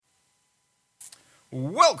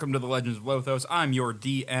Welcome to the Legends of Lothos. I'm your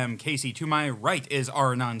DM, Casey. To my right is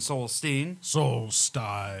Arnon Solstein.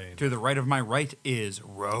 Solstein. To the right of my right is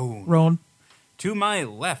Roan. Roan. To my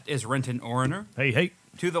left is Renton Oriner. Hey, hey.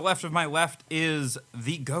 To the left of my left is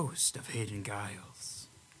the ghost of Hayden Giles.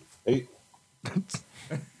 Hey.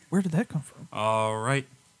 Where did that come from? All right.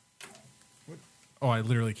 Oh, I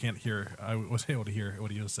literally can't hear. I was able to hear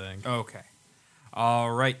what he was saying. Okay.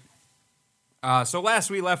 All right. So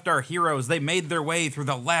last we left our heroes, they made their way through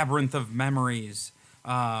the labyrinth of memories,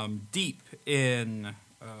 deep in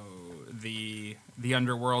the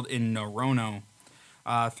underworld in Norono.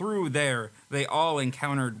 Through there, they all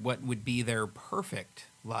encountered what would be their perfect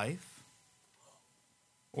life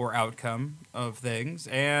or outcome of things,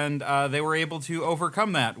 and they were able to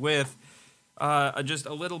overcome that with just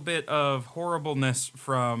a little bit of horribleness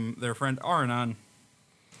from their friend Arnon.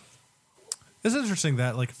 It's interesting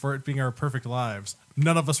that, like, for it being our perfect lives,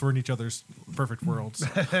 none of us were in each other's perfect worlds.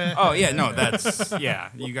 Oh, yeah, no, that's, yeah,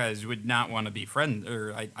 you guys would not want to be friends,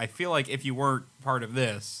 or I feel like if you weren't part of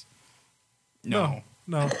this, no.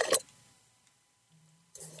 No. I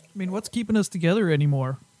mean, what's keeping us together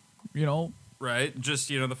anymore? You know? Right? Just,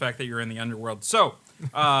 the fact that you're in the underworld. So,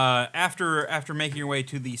 after making your way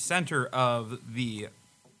to the center of the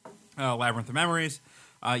Labyrinth of Memories,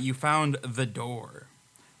 you found the door.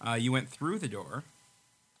 You went through the door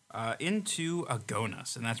into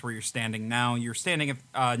Agonas, and that's where you're standing now. You're standing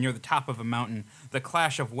near the top of a mountain. The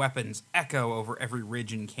clash of weapons echo over every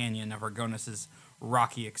ridge and canyon of Agonas's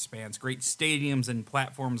rocky expanse. Great stadiums and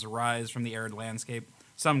platforms arise from the arid landscape,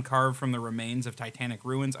 some carved from the remains of titanic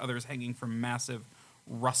ruins, others hanging from massive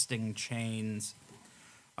rusting chains.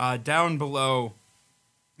 Down below,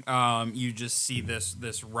 you just see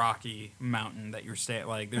this rocky mountain that you're staying.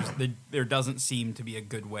 Like there doesn't seem to be a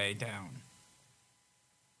good way down.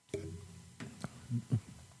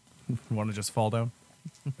 Want to just fall down?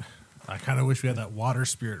 I kind of wish we had that water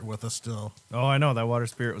spirit with us still. Oh, I know. That water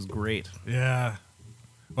spirit was great. Yeah.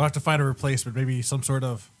 We'll have to find a replacement. Maybe some sort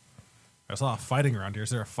of... I saw a fighting around here.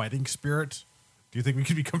 Is there a fighting spirit? Do you think we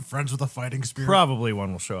could become friends with a fighting spirit? Probably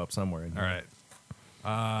one will show up somewhere in All here.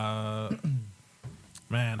 right.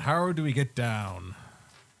 Man, how do we get down?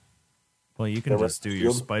 Well, you can Yeah, just do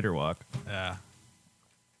your shield. spider walk. Yeah.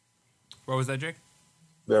 What was that, Jake?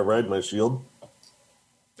 Did I ride my shield?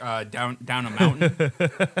 Down a mountain.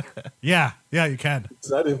 Yeah, you can.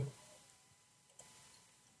 Exciting.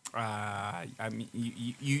 I mean,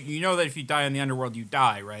 you know that if you die in the underworld, you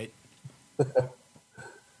die, right?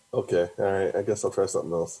 Okay, all right. I guess I'll try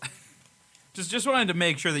something else. Just wanted to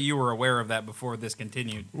make sure that you were aware of that before this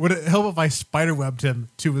continued. Would it help if I spiderwebbed him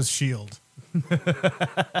to his shield?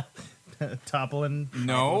 Toppling.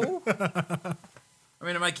 No. I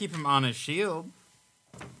mean, it might keep him on his shield.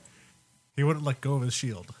 He wouldn't let go of his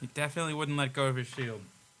shield. He definitely wouldn't let go of his shield.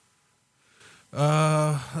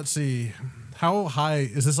 Let's see. How high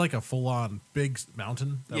is this? Like a full-on big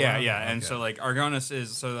mountain? Yeah. Okay. And so, like, Agonas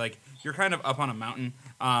is... So, like, you're kind of up on a mountain,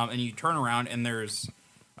 and you turn around, and there's...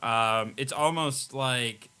 it's almost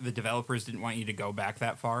like the developers didn't want you to go back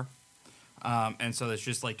that far. And so it's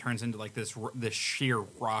just, like, turns into, like, this sheer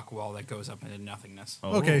rock wall that goes up into nothingness.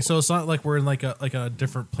 Oh. Okay, so it's not like we're in like a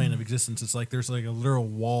different plane of existence. It's like there's like a literal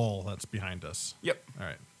wall that's behind us. Yep. All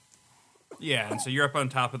right. Yeah, and so you're up on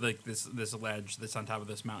top of, like, this ledge that's on top of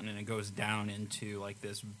this mountain, and it goes down into, like,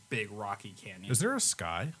 this big rocky canyon. Is there a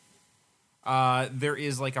sky? There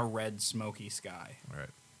is, like, a red, smoky sky. All right.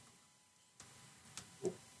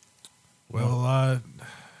 Well,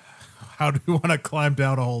 how do we want to climb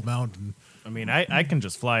down a whole mountain? I mean, I can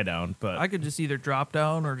just fly down, but I could just either drop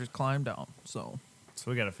down or just climb down. So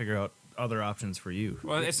we got to figure out other options for you.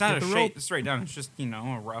 Well, it's not Get a the rope. straight down. It's just,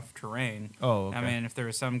 a rough terrain. Oh, okay. I mean, if there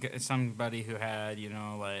was somebody who had,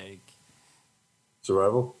 like,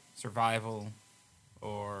 Survival? survival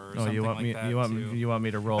or Oh, something you want like me? that. You want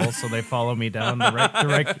me to roll so they follow me down the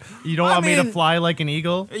right? You don't want me to fly like an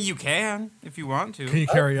eagle? You can, if you want to. Can you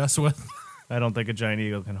carry us with? I don't think a giant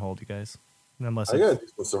eagle can hold you guys, unless I it's, gotta do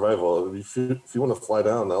some survival. If you want to fly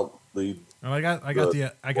down, I'll lead. Well, I got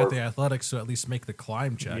the athletics to at least make the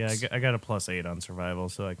climb checks. yeah. I got a +8 on survival,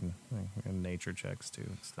 so I can and nature checks too.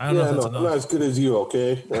 I don't know if that's I'm not enough. as good as you,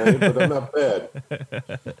 okay? All right, but I'm not bad.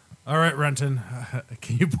 All right, Renton,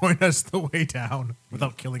 can you point us the way down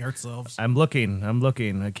without killing ourselves? I'm looking.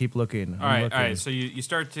 I keep looking. All right. So you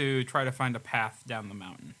start to try to find a path down the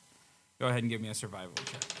mountain. Go ahead and give me a survival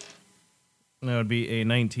check. That would be a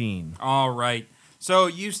 19. All right. So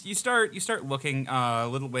you start looking a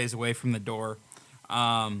little ways away from the door.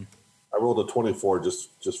 I rolled a 24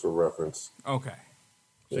 just for reference. Okay.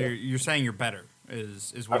 So Yeah. you're saying you're better.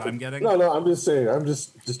 is what I'm getting. No, I'm just saying. He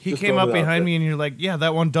just came throwing up it out behind there. me and you're like, yeah,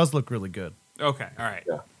 that one does look really good. Okay, all right.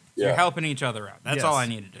 Yeah. So you're Yeah. helping each other out. That's Yes. all I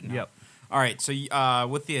needed to know. Yep. All right, so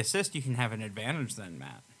with the assist, you can have an advantage then,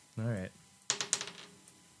 Matt. All right.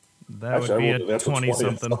 That Actually, I would be rolled a a natural 20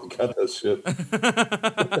 20. something. I got that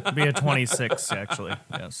shit. Be a 26 actually.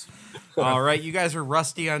 Yes. All right, you guys are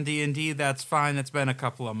rusty on D&D. That's fine. It's been a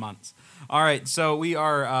couple of months. All right, so we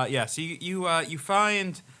are. So you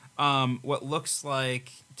find what looks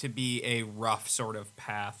like to be a rough sort of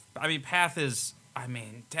path. I mean, path is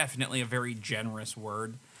definitely a very generous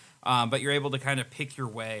word, but you're able to kind of pick your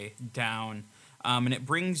way down, and it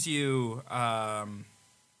brings you so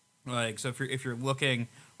if you're looking.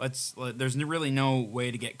 There's really no way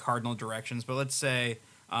to get cardinal directions, but let's say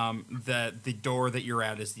that the door that you're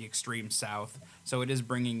at is the extreme south, so it is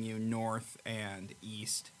bringing you north and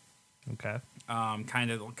east, Okay. kind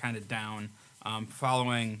of down,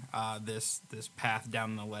 following this path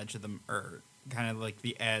down the ledge of or kind of like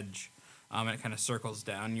the edge, and it kind of circles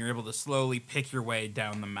down. You're able to slowly pick your way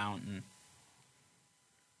down the mountain.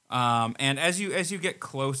 And as you get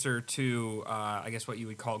closer to, I guess what you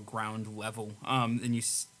would call ground level, and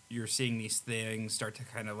you're seeing these things start to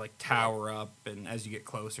kind of like tower up, and as you get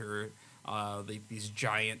closer, these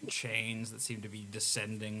giant chains that seem to be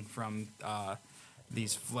descending from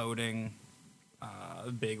these floating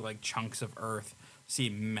big like chunks of earth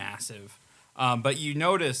seem massive. But you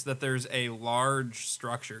notice that there's a large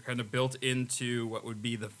structure kind of built into what would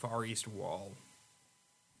be the far east wall.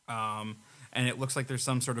 And it looks like there's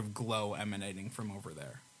some sort of glow emanating from over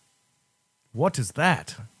there. What is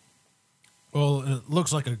that? Well, it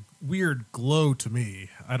looks like a weird glow to me.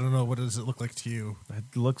 I don't know. What does it look like to you?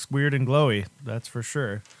 It looks weird and glowy. That's for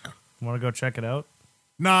sure. Want to go check it out?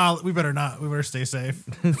 Nah, we better not. We better stay safe.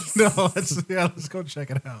 No, let's go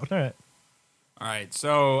check it out. All right. All right,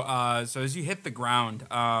 so as you hit the ground,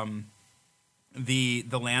 the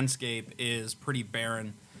landscape is pretty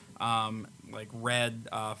barren, like red,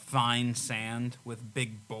 fine sand with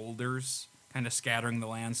big boulders kind of scattering the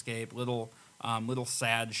landscape. Little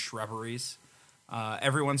sad shrubberies.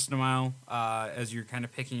 Every once in a while, as you're kind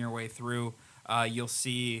of picking your way through, you'll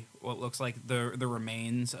see what looks like the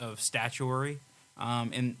remains of statuary, on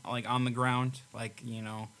the ground,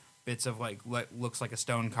 bits of what looks like a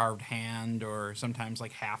stone carved hand, or sometimes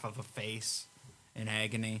like half of a face in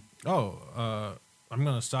agony. Oh, I'm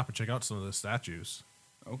gonna stop and check out some of the statues.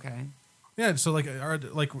 Okay. Yeah, so are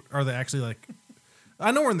they actually like?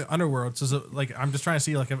 I know we're in the underworld, so is it, I'm just trying to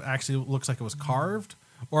see if it actually looks like it was carved,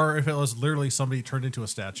 or if it was literally somebody turned into a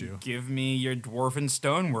statue. Give me your dwarven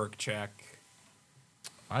stonework check.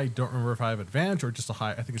 I don't remember if I have advantage or just a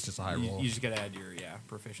high. I think it's just a high roll. You just gotta add your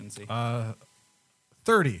proficiency.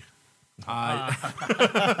 30.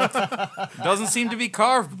 Doesn't seem to be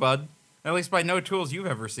carved, bud. At least by no tools you've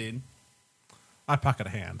ever seen. I pocket a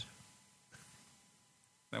hand.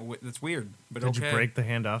 That's weird, but Did okay. you break the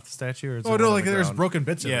hand off the statue? Or is Oh it no, on the there's ground? broken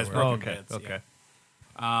bits. Yeah, it's everywhere. broken. Oh, okay. bits, Okay.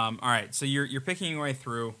 yeah. All right, so you're picking your way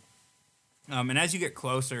through, and as you get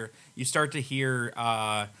closer, you start to hear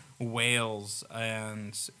wails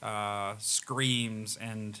and screams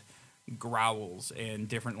and growls in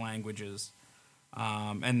different languages,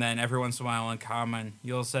 and then every once in a while, in common,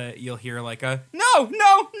 you'll hear like a no.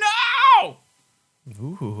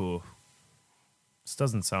 Ooh. This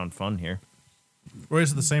doesn't sound fun here. Or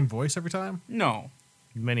is it the same voice every time? No.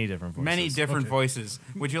 Many different voices. Many different Okay. voices.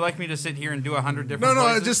 Would you like me to sit here and do 100 different No,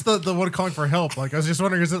 voices? just the one calling for help. I was just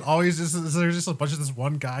wondering, is there just a bunch of this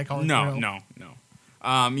one guy calling for help?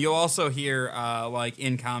 No. You'll also hear,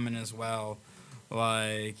 in common as well,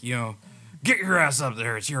 get your ass up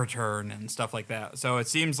there, it's your turn, and stuff like that. So it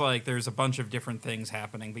seems like there's a bunch of different things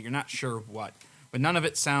happening, but you're not sure what. But none of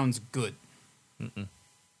it sounds good.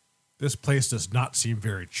 This place does not seem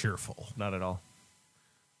very cheerful. Not at all.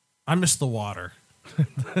 I miss the water.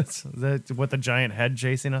 That's what the giant head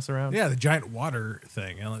chasing us around? Yeah, the giant water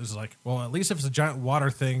thing. And it was like, well, at least if it's a giant water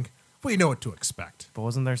thing, we know what to expect. But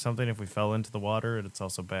wasn't there something if we fell into the water, it's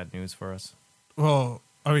also bad news for us? Well,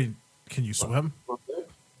 I mean, can you swim?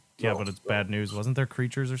 Yeah, No, but it's no. bad news. Wasn't there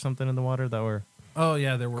creatures or something in the water that were Oh,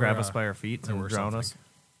 yeah, there were. grab us by our feet there and were drown something.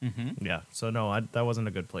 us? Mm-hmm. Yeah. So no, that wasn't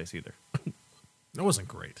a good place either. It wasn't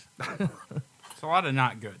great. It's a lot of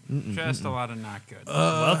not good. Just a lot of not good.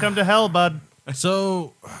 Welcome to hell, bud.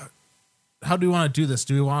 So, how do we want to do this?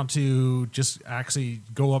 Do we want to just actually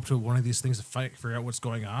go up to one of these things to figure out what's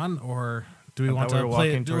going on, or do we I want thought we to were play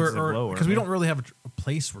walking it? towards the glow, Because we weren't don't really have a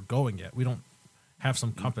place we're going yet. We don't have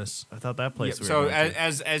some compass. I thought that place. Yeah, we so were going to.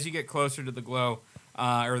 as you get closer to the glow,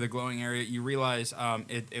 or the glowing area, you realize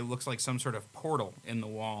it looks like some sort of portal in the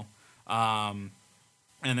wall.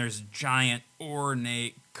 and there's giant,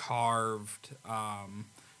 ornate, carved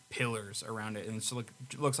pillars around it, and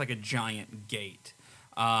it looks like a giant gate.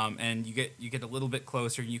 And you get a little bit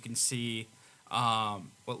closer, and you can see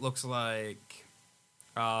what looks like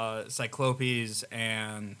Cyclopes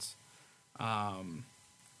and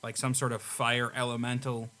like some sort of fire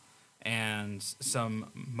elemental and some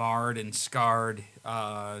marred and scarred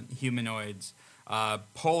humanoids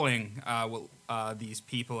pulling these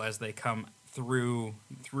people as they come through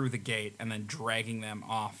the gate and then dragging them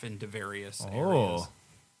off into various areas.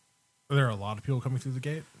 Are there a lot of people coming through the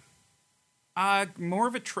gate? More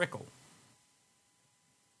of a trickle.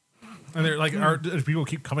 And they're like, do people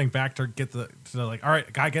keep coming back to get like, all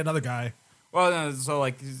right, guy, get another guy. Well, no, so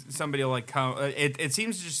like somebody will like come. It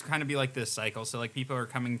seems to just kind of be like this cycle. So like people are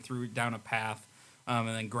coming through down a path, and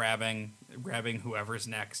then grabbing whoever's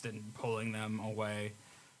next and pulling them away,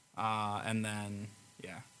 and then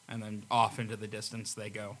off into the distance they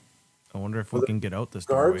go. I wonder if we can get out this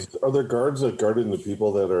doorway. Guards? Are there guards that guarding the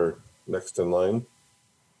people that are next in line?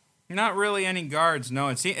 Not really any guards. No,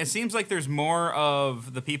 it seems like there's more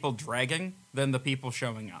of the people dragging than the people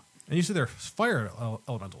showing up. And you see they're fire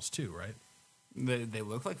elementals too, right? They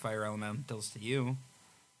look like fire elementals to you.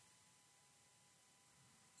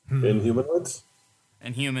 In humanoids?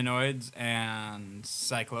 And humanoids and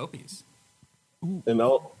cyclopes. And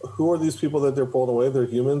now, who are these people that they're pulling away? They're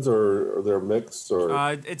humans or they're mixed?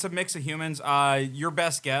 Or It's a mix of humans. Your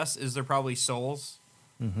best guess is they're probably souls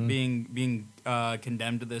being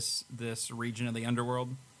condemned to this region of the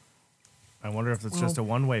underworld. I wonder if it's just a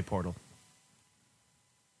one-way portal.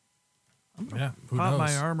 Yeah, who Pop knows?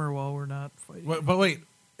 my armor while we're not fighting. But wait,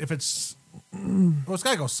 if it's it's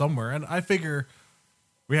got to go somewhere, and I figure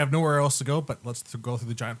we have nowhere else to go. But let's go through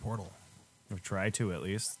the giant portal. Or try to, at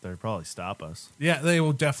least. They'd probably stop us. Yeah, they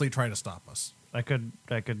will definitely try to stop us. I could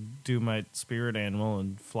do my spirit animal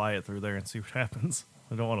and fly it through there and see what happens.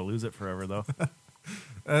 I don't want to lose it forever, though.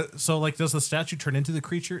 So, like, does the statue turn into the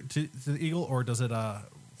creature, to the eagle, or does it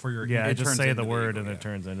for your? Yeah, I It just turns say into the the word eagle, and yeah. it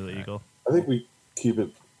turns into the eagle. I think we keep it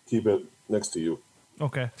next to you.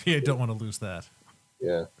 Okay. Yeah, don't want to lose that.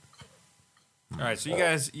 Yeah. All right, so you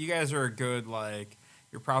guys are a good like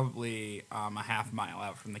you're probably a half mile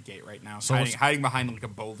out from the gate right now, So hiding behind like a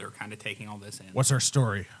boulder, kind of taking all this in. What's our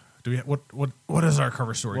story? Do we? What is our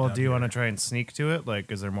cover story? Well, down do you here? want to try and sneak to it?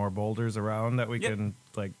 Like, is there more boulders around that we Yep. can,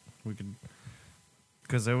 like,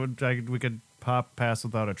 because we could pop past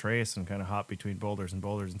without a trace and kind of hop between boulders and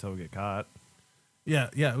boulders until we get caught. Yeah,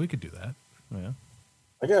 we could do that. Yeah.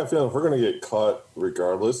 I got a feeling if we're going to get caught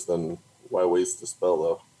regardless, then why waste the spell,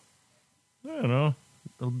 though? I don't know.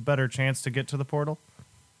 A better chance to get to the portal.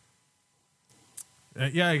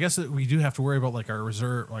 Yeah, I guess that we do have to worry about like our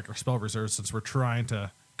reserve, like our spell reserves, since we're trying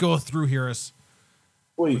to go through here as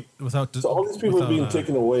Wait, without. so all these people are being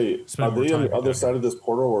taken away. Are spend more they on time the other down side of this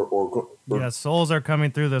portal, or Yeah, souls are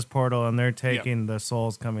coming through this portal, and they're taking the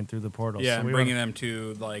souls coming through the portal. Yeah, So and we bringing wanna- them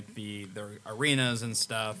to like the arenas and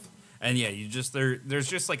stuff. And yeah, there's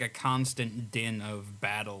just like a constant din of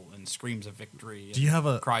battle and screams of victory. Do you have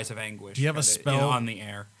a- cries of anguish? do you have a kinda, spell- on the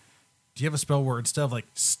air? Do you have a spell where instead of like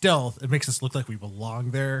stealth, it makes us look like we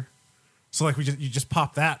belong there? So like you just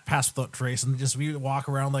pop that pass without trace, and just we walk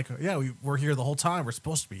around like we're here the whole time. We're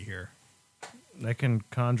supposed to be here. I can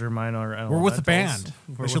conjure minor. We're with the elementals. band.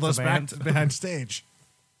 We're They should with let the us band. back behind stage.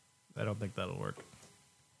 I don't think that'll work.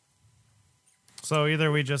 So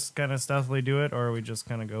either we just kind of stealthily do it, or we just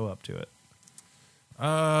kind of go up to it.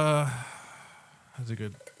 That's a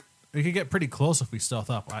good. We could get pretty close if we stealth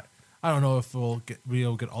up. I don't know if we'll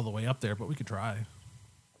get all the way up there, but we could try.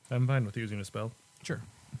 I'm fine with using a spell. Sure.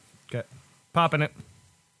 Okay, popping it.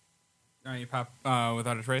 All right, you pop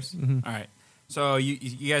without a trace. All right, so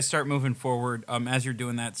you guys start moving forward. As you're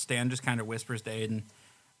doing that, Stan just kind of whispers to Aiden,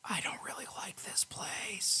 "I don't really like this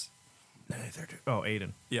place." Oh,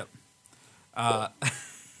 Aiden. Yep. I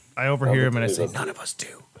overhear him and I say, None of us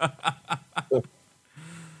do.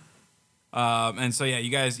 And so yeah, you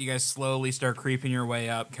guys slowly start creeping your way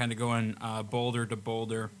up, kind of going boulder to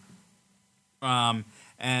boulder.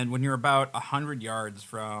 And when you're about 100 yards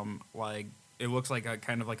from like it looks like a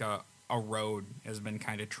kind of like a road has been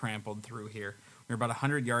kind of trampled through here. When you're about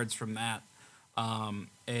 100 yards from that,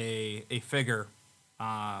 a figure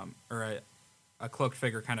or a cloaked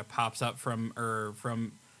figure kind of pops up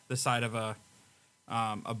from the side of a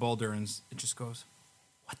boulder, and it just goes,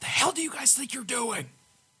 "What the hell do you guys think you're doing?"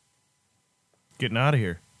 Getting out of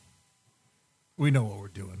here. We know what we're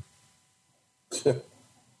doing. I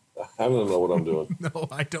don't know what I'm doing. No,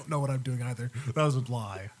 I don't know what I'm doing either. That was a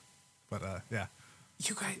lie. But yeah.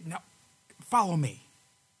 You guys, no, follow me.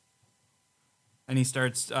 And he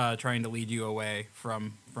starts trying to lead you away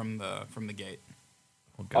from the gate.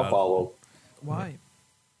 Oh, I'll God. follow. Why?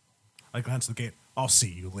 I glance at the gate. I'll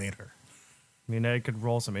see you later. I mean, I could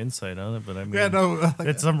roll some insight on it, but I mean, Yeah, no.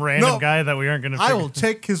 it's some random No. guy that we aren't going to. I will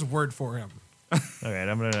take his word for him. All right,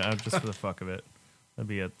 I'm just for the fuck of it. That'd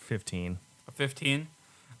be a 15. A 15.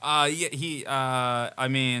 Yeah, he. I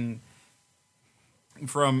mean,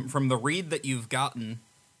 from the read that you've gotten,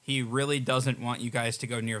 he really doesn't want you guys to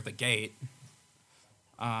go near the gate.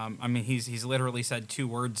 I mean, he's literally said 2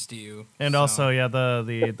 words to you. And so- also, yeah,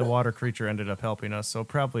 the water creature ended up helping us, so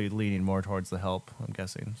probably leaning more towards the help. I'm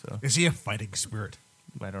guessing. So Is he a fighting spirit?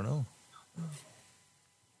 I don't know.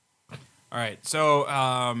 All right, so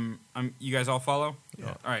you guys all follow.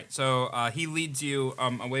 Yeah. All right, so he leads you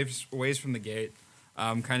away from the gate,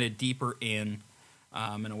 kind of deeper in,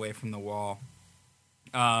 and away from the wall.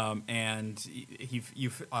 And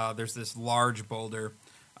there's this large boulder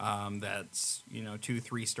that's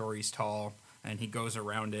 2-3 stories tall, and he goes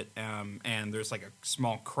around it, and there's like a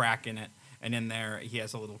small crack in it, and in there he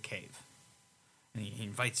has a little cave, and he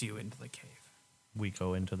invites you into the cave. We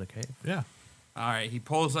go into the cave. Yeah. All right, he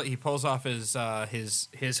pulls off his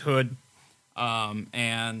hood,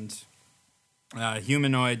 and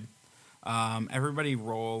humanoid. Everybody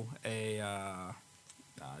roll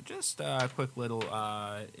just a quick little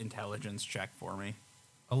intelligence check for me.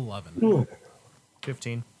 11.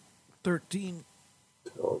 15. 13.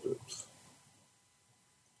 Intelligence.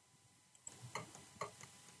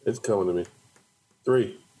 It's coming to me.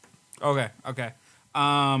 3. Okay.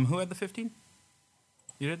 Who had the 15?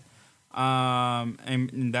 You did.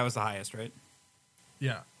 And that was the highest, right?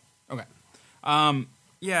 Yeah. Okay.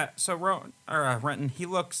 Yeah. So Renton, he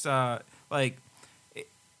looks like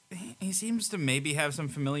he seems to maybe have some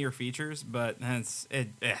familiar features, but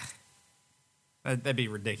that'd be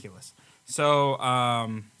ridiculous. So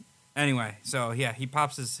anyway, so yeah, he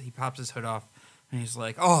pops his hood off, and he's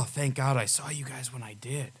like, "Oh, thank God, I saw you guys when I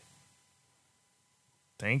did."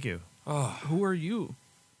 Thank you. Oh, Who are you?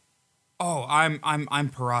 I'm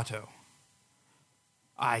Parato.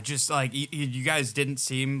 I just like you guys didn't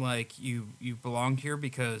seem like you belonged here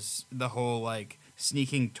because the whole like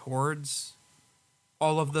sneaking towards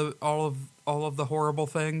all of the horrible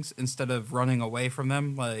things instead of running away from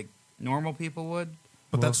them like normal people would.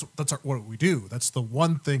 But that's what we do. That's the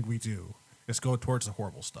one thing we do is go towards the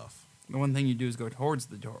horrible stuff. The one thing you do is go towards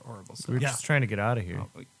the horrible stuff. We were Yeah. just trying to get out of here.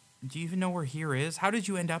 Oh, do you even know where here is? How did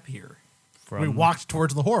you end up here? From We walked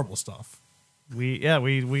towards the horrible stuff. We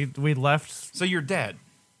left. So you're dead.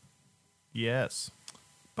 Yes.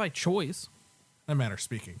 By choice. In a manner of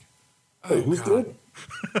speaking. Hey, who's God.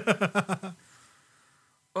 good?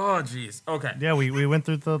 Oh jeez. Okay. Yeah, we went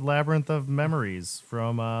through the labyrinth of memories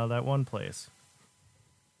from that one place.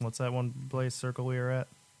 What's that one place circle we were at?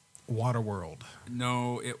 Waterworld.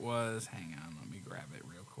 No, it was. Hang on, let me grab it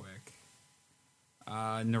real quick.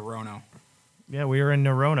 Nerono. Yeah, we were in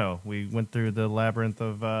Nerono. We went through the labyrinth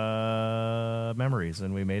of memories,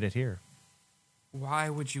 and we made it here. Why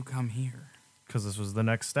would you come here? Because this was the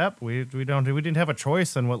next step. We didn't have a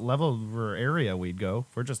choice on what level or area we'd go.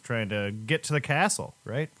 We're just trying to get to the castle,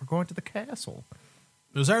 right? We're going to the castle.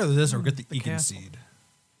 It was either this or get the The Egan castle. seed.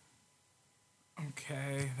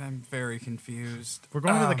 Okay, I'm very confused. We're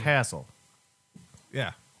going to the castle.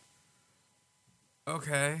 Yeah.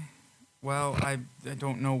 Okay. Well, I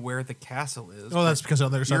don't know where the castle is. Oh, that's but because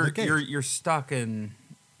on the other side of the gate. you're stuck in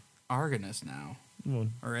Agonas now, Well,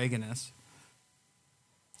 or Agonas.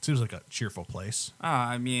 Seems like a cheerful place.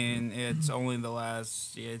 I mean, it's only the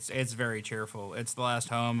last. It's very cheerful. It's the last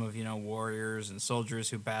home of warriors and soldiers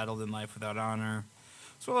who battled in life without honor,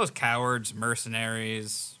 as well as cowards,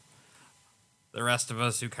 mercenaries, the rest of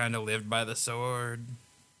us who kind of lived by the sword.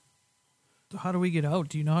 So how do we get out?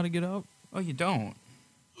 Do you know how to get out? Oh, you don't.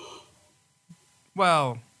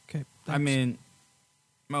 Well, Okay. I mean,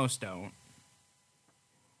 most don't.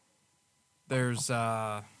 There's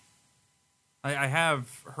I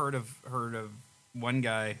have heard of one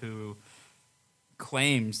guy who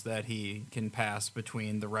claims that he can pass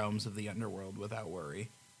between the realms of the underworld without worry.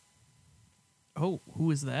 Oh,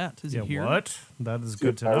 who is that? Is yeah, he here? what? That is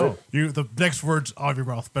Good good to know. The next words out of your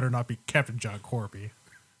mouth better not be Captain John Corby.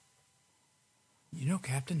 You know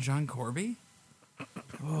Captain John Corby?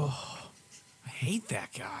 Oh, I hate that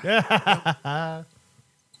guy.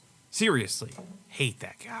 Seriously, hate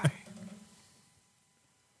that guy.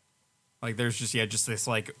 Like there's just this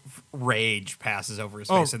like rage passes over his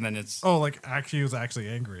face, and then it's like actually he was actually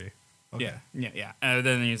angry. Okay. yeah. And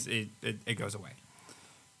then it goes away.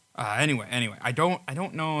 Anyway, I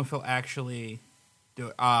don't know if he'll actually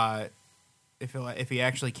do it. If he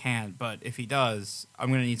actually can, but if he does,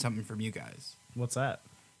 I'm gonna need something from you guys. What's that?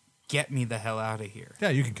 Get me the hell out of here. Yeah,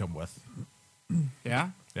 you can come with.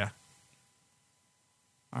 Yeah? Yeah.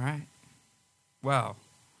 All right. Well,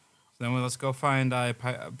 then let's go find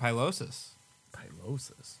Pylosis.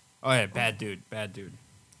 Pylosis. Oh, yeah, bad dude.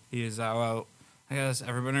 He is, well, I guess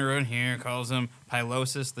everybody around here calls him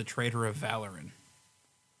Pylosis, the traitor of Valoran.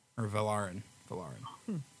 Or Valarin.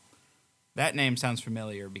 That name sounds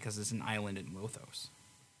familiar because it's an island in Lothos.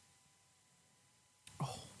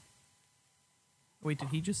 Wait, did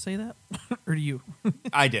he just say that? Or do you?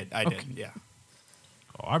 I did, yeah.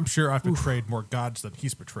 Oh, I'm sure I've betrayed more gods than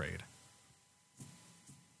he's betrayed.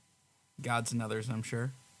 Gods and others, I'm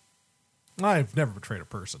sure. I've never betrayed a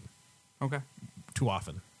person Okay. too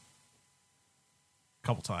often. A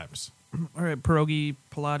couple times. All right, Pierogi,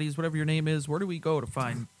 Pilates, whatever your name is, where do we go to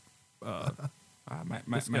find My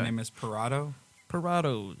This guy. name is Parado.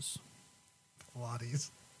 Parados?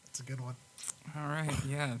 Pilates. That's a good one. All right,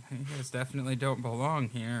 yeah, you guys definitely don't belong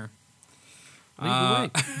here. Lead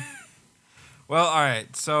the way. Well, all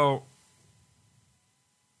right, so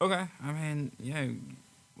okay, I mean, yeah,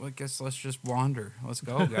 well, I guess let's just wander. Let's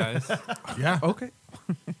go, guys. Yeah. Okay.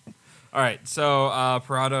 All right, so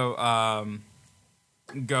Parado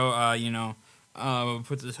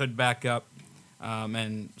puts his hood back up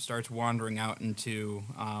and starts wandering out into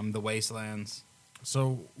the wastelands.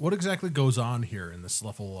 So, what exactly goes on here in this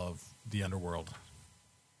level of the underworld?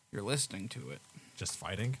 You're listening to it. Just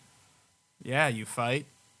fighting? Yeah, you fight,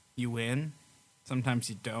 you win. Sometimes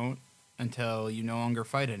you don't until you no longer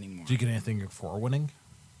fight anymore. Do you get anything for winning?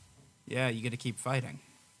 Yeah, you get to keep fighting.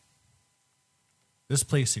 This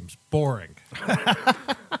place seems boring.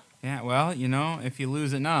 Yeah, well, if you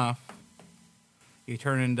lose enough, you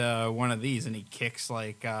turn into one of these, and he kicks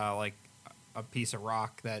like a piece of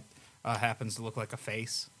rock that happens to look like a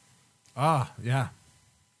face. Ah, yeah.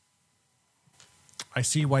 I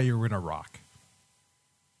see why you're in a rock.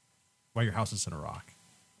 Why your house is in a rock.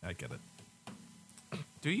 I get it.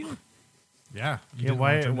 Do you? Yeah. you Yeah, didn't want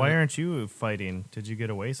why to turn why into- aren't you fighting? Did you get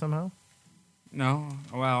away somehow? No.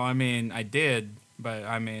 Well, I mean, I did, but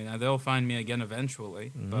I mean, they'll find me again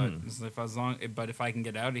eventually. But if I can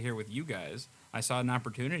get out of here with you guys, I saw an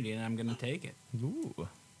opportunity, and I'm going to take it. Ooh.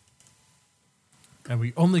 And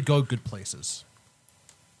we only go good places.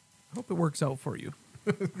 Hope it works out for you.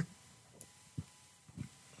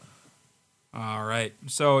 All right.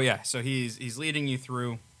 So he's leading you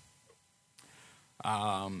through,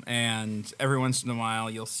 and every once in a while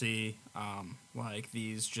you'll see like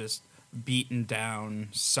these just beaten down,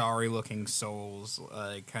 sorry-looking souls,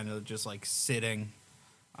 kind of just like sitting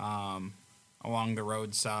along the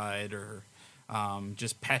roadside, or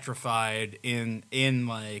just petrified in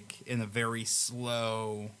a very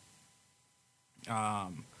slow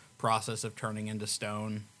process of turning into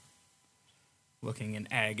stone, looking in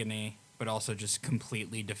agony, but also just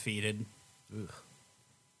completely defeated.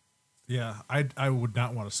 Yeah, I would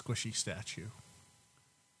not want a squishy statue.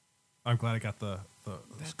 I'm glad I got the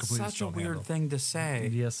That's completely such a stone weird handle. thing to say.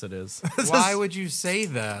 Yes, it is. Why would you say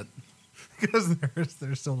that? Because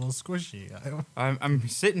they're still a little squishy. I'm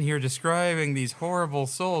sitting here describing these horrible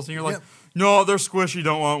souls, and you're like, Yep. no, they're squishy,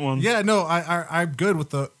 don't want one. Yeah, no, I'm good with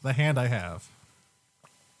the hand I have.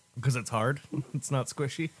 Because it's hard. It's not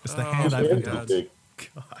squishy. It's the hand I've been God. dealt.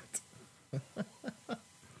 God.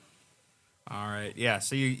 All right, yeah.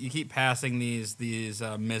 So you keep passing these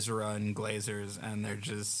Mizra and Glazers, and they're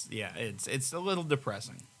just it's a little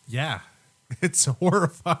depressing. Yeah, it's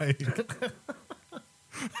horrifying.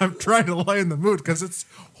 I'm trying to lighten the mood because it's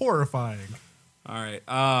horrifying. All right,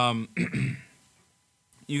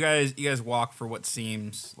 you guys walk for what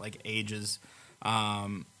seems like ages,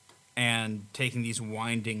 and taking these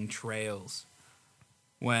winding trails.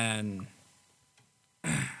 When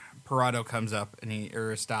Parado comes up and he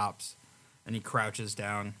stops, and he crouches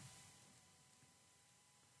down.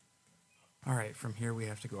 All right, from here we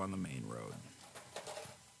have to go on the main road.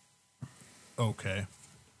 Okay.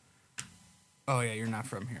 Oh yeah, you're not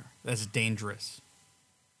from here. That's dangerous.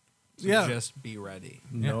 So Yeah. just be ready.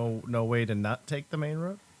 No way to not take the main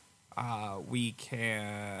road? We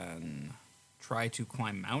can try to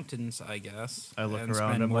climb mountains, I guess. I look and around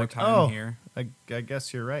spend and more like, time oh, here. I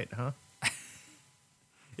guess you're right, huh?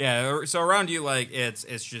 Yeah, so around you, like it's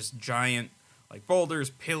just giant, like boulders,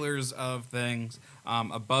 pillars of things.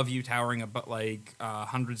 Above you, towering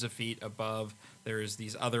hundreds of feet above, there's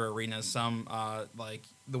these other arenas. Some like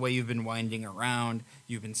the way you've been winding around,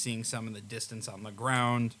 you've been seeing some in the distance on the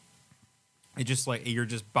ground. It just like you're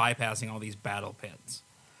just bypassing all these battle pits,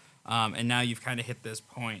 and now you've kind of hit this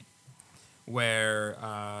point where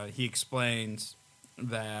he explains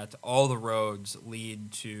that all the roads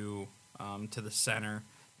lead to the center,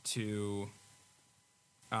 to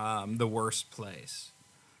the worst place,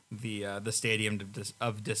 the Stadium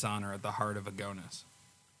of Dishonor at the heart of Agonas.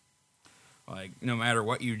 Like, no matter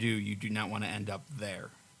what you do not want to end up there.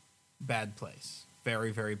 Bad place.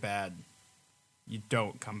 Very, very bad. You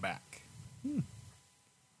don't come back.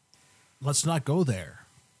 Let's not go there.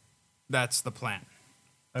 That's the plan.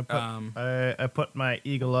 I put my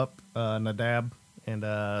eagle up on a dab, and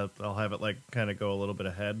I'll have it like kind of go a little bit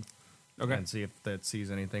ahead. Okay. And see if that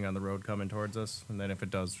sees anything on the road coming towards us, and then if it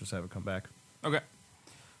does, just have it come back. Okay.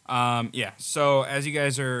 Yeah. So as you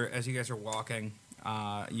guys are walking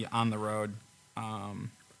on the road,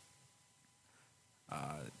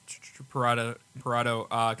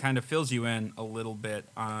 Parado kind of fills you in a little bit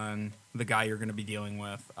on the guy you're going to be dealing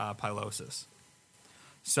with, Pylosis.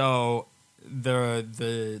 So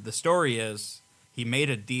the story is he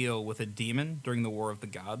made a deal with a demon during the War of the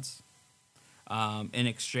Gods. In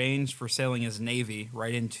exchange for sailing his navy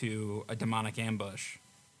right into a demonic ambush,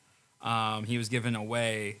 he was given a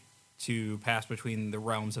way to pass between the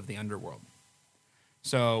realms of the underworld.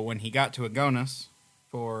 So when he got to Agonas,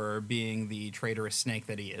 for being the traitorous snake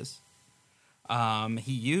that he is,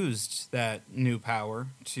 he used that new power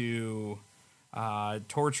to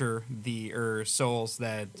torture the souls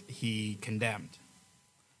that he condemned.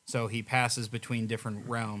 So he passes between different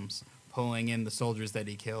realms, pulling in the soldiers that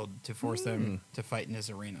he killed to force them to fight in his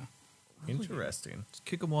arena. Interesting. Just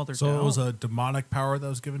kick them while they're So down. it was a demonic power that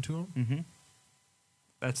was given to him. Mm-hmm.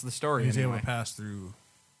 That's the story. He's able anyway. to pass through.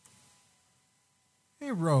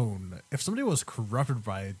 Hey, Roan, if somebody was corrupted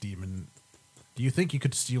by a demon, do you think you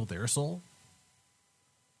could steal their soul?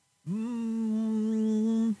 I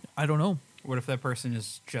don't know. What if that person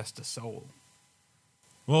is just a soul?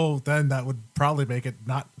 Well, then that would probably make it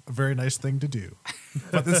not a very nice thing to do.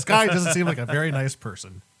 But this guy doesn't seem like a very nice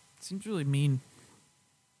person. Seems really mean.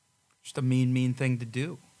 Just a mean thing to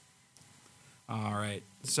do. All right.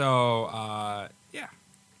 So, yeah.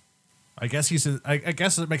 I guess I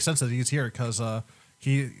guess it makes sense that he's here because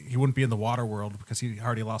he wouldn't be in the water world because he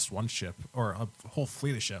already lost one ship or a whole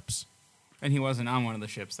fleet of ships. And he wasn't on one of the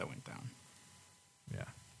ships that went down. Yeah.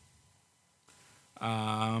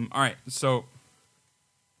 All right. So,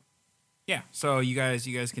 yeah. So you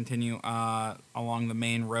guys continue along the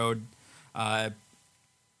main road.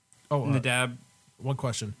 Nadab. One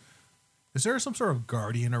question: is there some sort of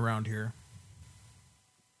guardian around here?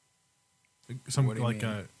 Some What do you like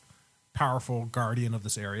mean? a powerful guardian of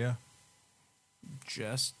this area?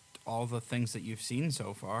 Just all the things that you've seen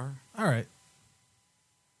so far. All right.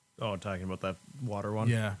 Oh, talking about that water one?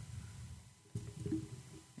 Yeah.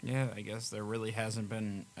 Yeah, I guess there really hasn't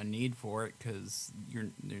been a need for it because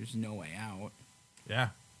there's no way out. Yeah.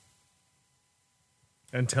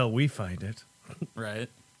 Until we find it. Right.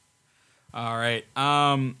 All right.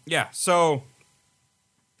 Yeah. So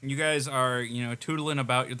you guys are, tootling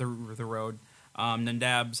about the road.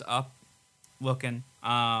 Nadab's up, looking,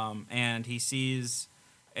 and he sees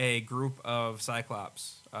a group of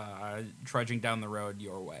Cyclops trudging down the road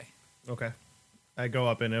your way. Okay. I go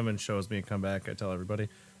up in him and shows me and come back. I tell everybody.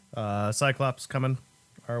 Cyclops coming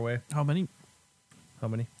our way. How many? How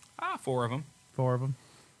many? 4 of them. 4 of them.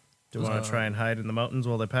 Do we want to try and hide in the mountains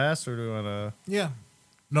while they pass, or do we want to... Yeah.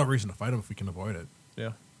 No reason to fight him if we can avoid it.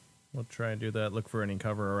 Yeah. We'll try and do that. Look for any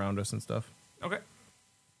cover around us and stuff. Okay.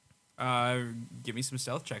 Give me some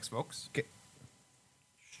stealth checks, folks. Okay.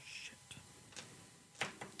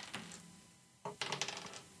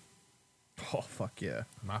 Oh, fuck yeah.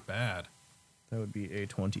 Not bad. That would be a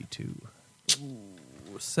 22.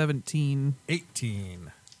 17.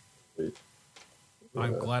 18. Wait.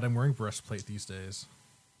 I'm glad I'm wearing breastplate these days.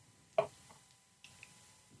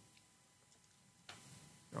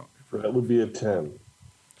 That would be a 10.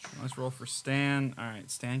 Let's roll for Stan. All right,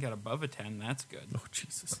 Stan got above a 10. That's good. Oh,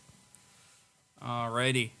 Jesus.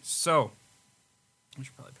 Alrighty. So, I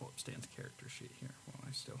should probably pull up Stan's character sheet here while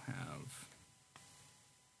I still have.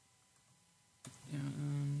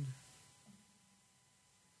 And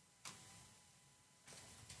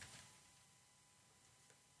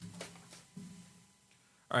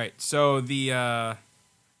all right, so the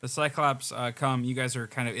Cyclops come. You guys are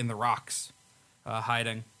kind of in the rocks,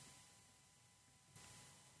 hiding.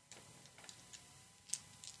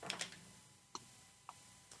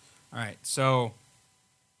 All right, so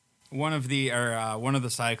one of the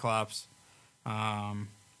Cyclops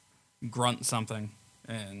grunt something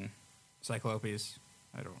in Cyclopes.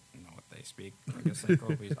 I don't know what they speak. I guess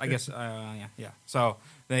Cyclopes. I guess yeah. So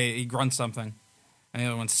he grunts something, and the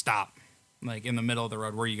other one stop, like in the middle of the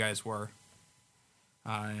road where you guys were.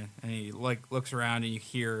 And he looks around, and you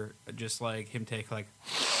hear just like him take like.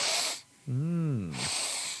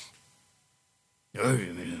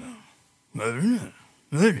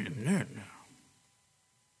 And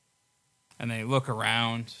they look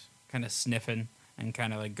around, kind of sniffing, and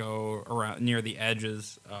kind of like go around near the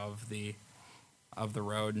edges of the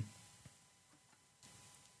road.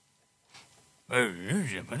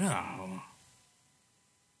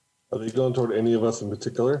 Are they going toward any of us in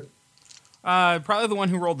particular? Probably the one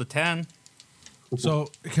who rolled the 10. So,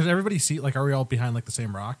 because everybody see, like, are we all behind like the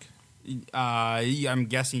same rock? I'm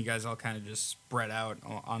guessing you guys all kind of just spread out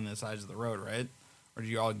on the sides of the road, right? Or do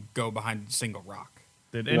you all go behind a single rock?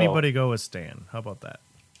 Did anybody go with Stan? How about that?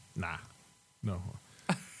 Nah, no.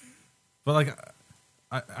 But like,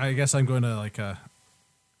 I guess I'm going to like. I'm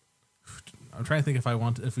trying to think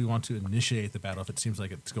if we want to initiate the battle. If it seems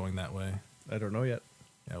like it's going that way, I don't know yet.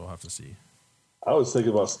 yeah, we'll have to see. I was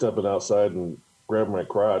thinking about stepping outside and grabbing my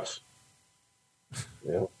crotch.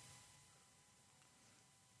 Yeah.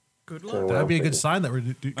 Good Kinda luck. what That'd I'm be a good thinking. sign that we're All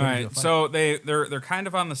going right, to fight. so they're kind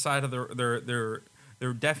of on the side of the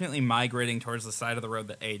they're definitely migrating towards the side of the road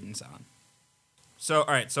that Aiden's on. So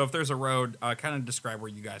all right, so if there's a road, kind of describe where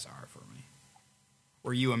you guys are for me,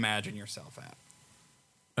 where you imagine yourself at.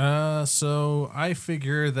 So I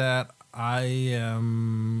figure that I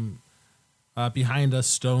am behind a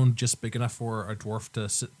stone just big enough for a dwarf to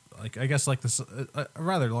sit. Like I guess like this a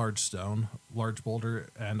rather large stone, large boulder,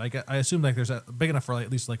 and I assume like there's a big enough for like,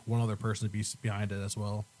 at least like one other person to be behind it as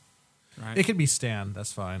well. Right. It could be Stan.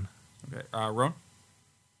 That's fine. Okay. Roan.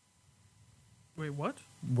 Wait, what?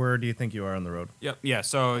 Where do you think you are on the road? Yep. Yeah.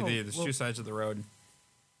 So Oh, there's well- two sides of the road.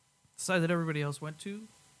 The side that everybody else went to,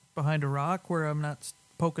 behind a rock where I'm not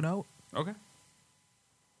poking out. Okay.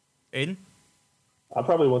 Aiden. I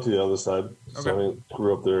probably went to the other side. So Okay. I didn't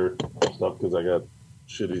screw up their stuff because I got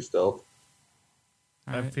shitty stealth.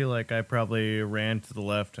 All I right. feel like I probably ran to the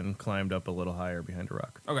left and climbed up a little higher behind a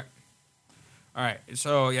rock. Okay. All right.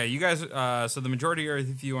 So yeah, you guys. So the majority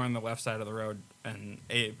of you are on the left side of the road, and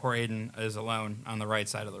poor Aiden is alone on the right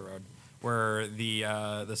side of the road, where the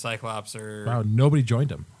Cyclops Wow, nobody joined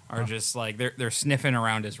him. are just like they're sniffing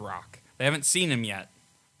around his rock. They haven't seen him yet,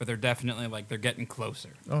 but they're definitely like they're getting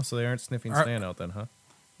closer. Oh, so they aren't sniffing Are- Stan out then, huh?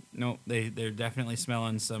 No, they're definitely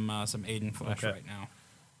smelling some Aiden flesh Okay. right now.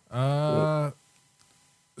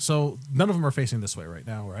 So none of them are facing this way right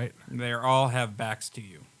now, right? They all have backs to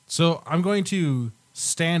you. So I'm going to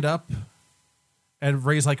stand up and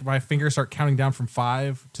raise like my finger, start counting down from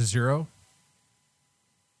 5 to 0.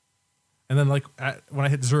 And then like when I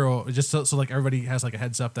hit 0, just so like everybody has like a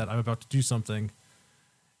heads up that I'm about to do something.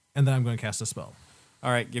 And then I'm going to cast a spell.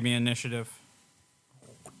 All right, give me initiative.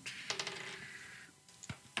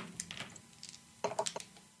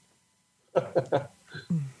 All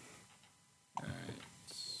right.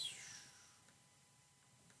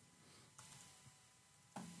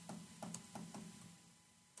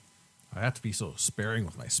 I have to be so sparing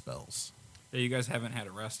with my spells. Yeah, you guys haven't had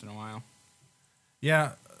a rest in a while.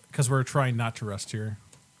 Yeah, because we're trying not to rest here.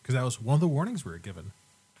 Because that was one of the warnings we were given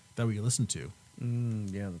that we listened to.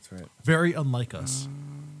 Yeah, that's right. Very unlike us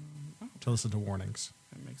to listen to warnings.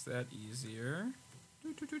 That makes that easier.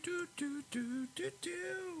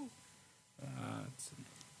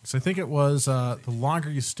 So I think it was the longer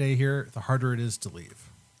you stay here, the harder it is to leave.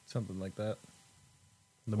 Something like that.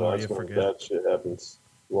 The No, more that's you when forget. that shit happens.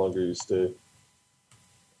 The longer you stay.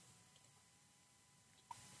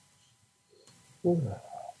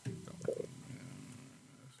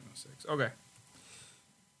 Six. Okay.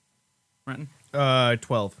 Renton?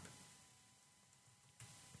 12.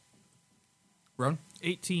 Roan?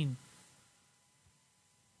 18.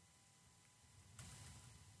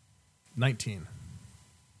 19.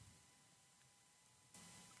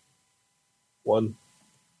 1.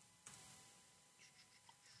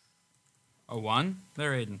 A 1?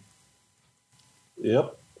 There, Aiden.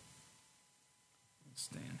 Yep.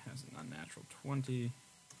 Stan has an unnatural 20.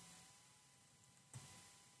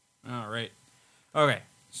 All right. Okay.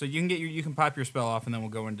 So you can you can pop your spell off, and then we'll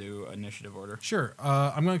go into initiative order. Sure.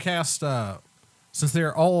 I'm going to cast, since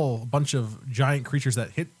they're all a bunch of giant creatures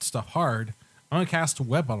that hit stuff hard, I'm going to cast a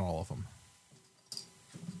web on all of them.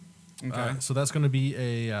 Okay. So that's going to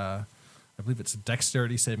be I believe it's a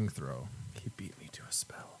dexterity saving throw. He beat me to a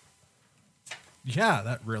spell. Yeah,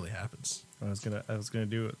 that really happens. I was gonna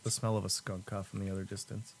do the smell of a skunk cough in the other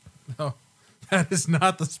distance. No, that is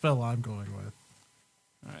not the spell I'm going with.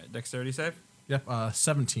 All right. Dexterity save. Yep,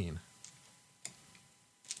 17.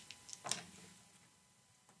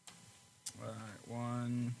 All right.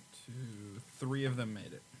 1, 2, 3 of them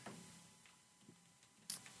made it.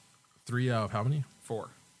 3 out of how many? 4.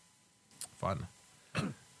 Fun.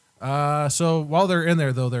 So while they're in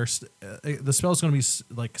there, though, the spell's going to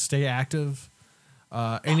be like stay active.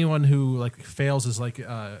 Anyone who like fails is like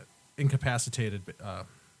incapacitated.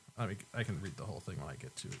 I mean, I can read the whole thing when I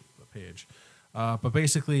get to the page. But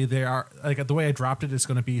basically, they are like the way I dropped it. It's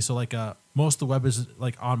going to be so like most of the web is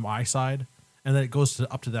like on my side, and then it goes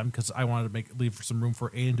up to them because I wanted to leave some room for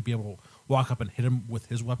Aiden to be able to walk up and hit him with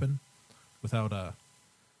his weapon, without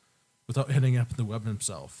hitting up the weapon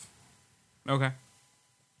himself. Okay.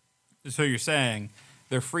 So you're saying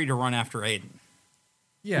they're free to run after Aiden?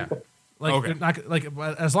 Yeah, like Okay. not like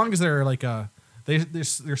but as long as they're like they're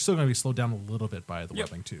still going to be slowed down a little bit by the Yep.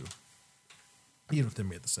 webbing too, even if they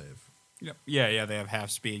made the save. Yep. Yeah. They have half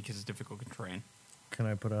speed because it's difficult to train. Can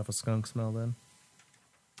I put off a skunk smell then?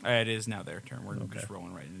 It is now their turn. We're Okay. just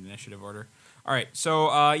rolling right in initiative order. All right. So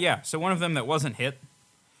so one of them that wasn't hit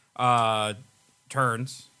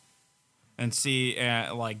turns and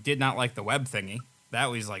did not like the web thingy. That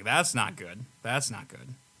was like, that's not good. That's not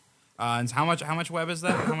good. And how much web is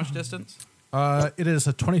that? How much distance? It is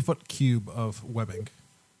a 20-foot cube of webbing.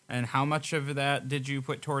 And how much of that did you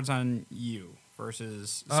put towards on you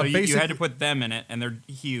versus? So you had basically- to put them in it, and they're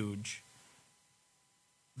huge.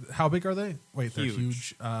 How big are they? Wait, they're Huge.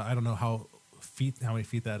 huge. I don't know how many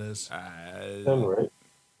feet that is. 10, right?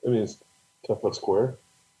 I mean, it's 10 foot square,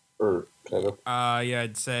 or kind of. Yeah,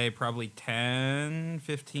 I'd say probably 10,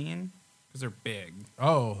 15, because they're big.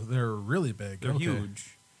 Oh, they're really big. They're Okay.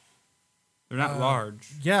 huge. They're not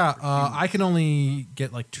large. Yeah, I can only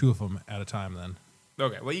get like 2 of them at a time then.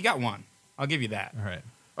 Okay, well, you got one. I'll give you that. All right.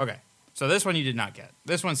 Okay, so this one you did not get.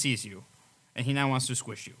 This one sees you, and he now wants to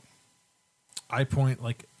squish you. I point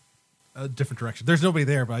like a different direction. There's nobody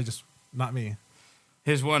there, but not me.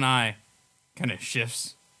 His one eye kind of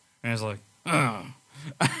shifts, and is like, ugh.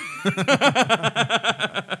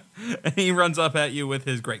 And he runs up at you with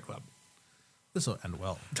his great club. This will end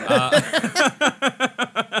well.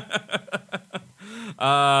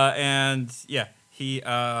 And yeah, he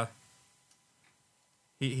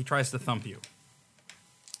tries to thump you.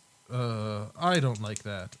 I don't like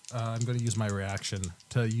that. I'm going to use my reaction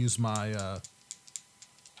to use my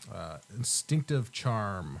instinctive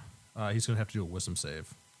charm. He's going to have to do a wisdom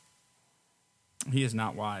save. He is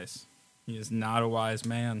not wise. He is not a wise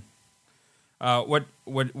man. What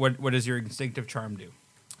does your instinctive charm do?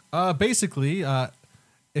 Basically,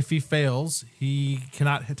 if he fails, he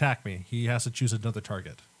cannot attack me. He has to choose another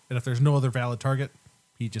target. And if there's no other valid target,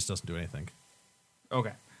 he just doesn't do anything.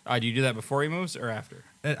 Okay. Do you do that before he moves or after?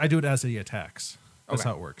 I do it as he attacks. That's Okay.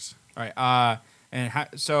 how it works. All right. And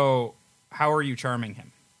how are you charming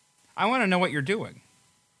him? I want to know what you're doing.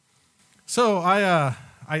 So I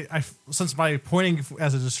since my pointing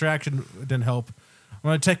as a distraction didn't help, I'm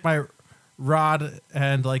going to take my rod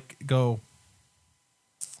and like go.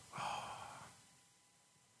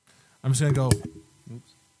 I'm just gonna go.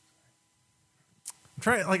 Oops.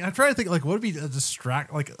 I'm trying to think like what would be a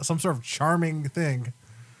like some sort of charming thing.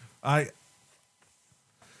 I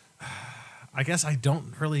guess I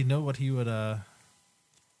don't really know what he would.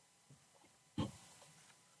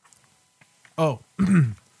 Oh,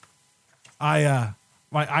 my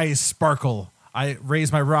eyes sparkle. I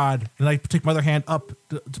raise my rod and I take my other hand up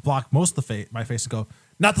to block most of my face and go,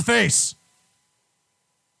 not the face.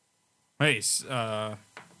 Hey,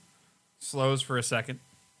 slows for a second,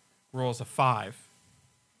 rolls a 5.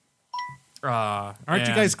 Aren't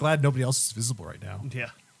you guys glad nobody else is visible right now? Yeah.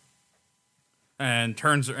 And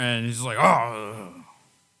turns and he's like, oh.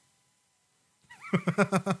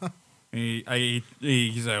 He's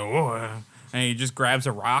like, oh, and he just grabs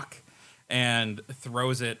a rock and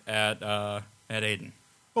throws it at Aiden.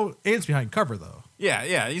 Oh, Aiden's behind cover though.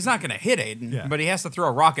 Yeah, he's not gonna hit Aiden, Yeah. but he has to throw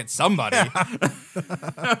a rock at somebody.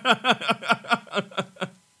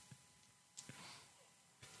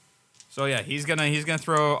 So yeah, he's gonna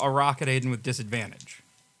throw a rock at Aiden with disadvantage.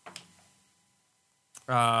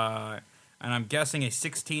 And I'm guessing a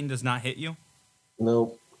 16 does not hit you.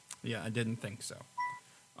 Nope. Yeah, I didn't think so.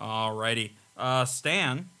 Alrighty.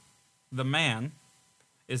 Stan, the man,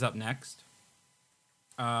 is up next.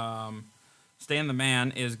 Stan the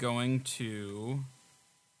man is going to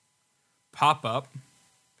pop up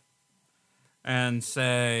and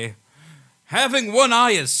say, having one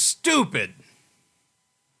eye is stupid,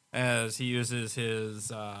 as he uses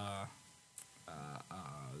his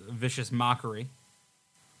vicious mockery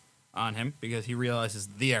on him because he realizes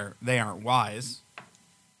they aren't wise.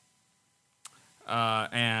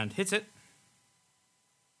 And hits it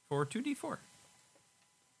for 2d4.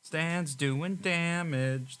 Stan's doing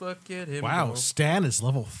damage. Look at him Wow, go. Stan is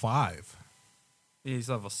level 5. He's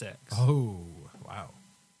level 6. Oh, wow.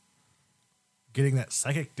 Getting that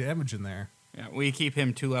psychic damage in there. Yeah, we keep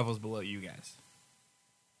him 2 levels below you guys.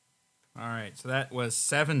 All right, so that was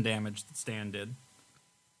 7 damage that Stan did.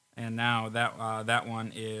 And now that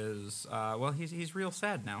one is well, he's real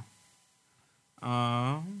sad now.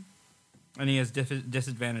 And he has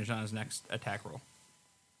disadvantage on his next attack roll,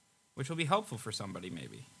 which will be helpful for somebody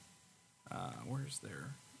maybe. Where's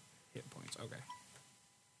their hit points? Okay.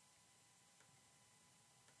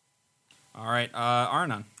 All right,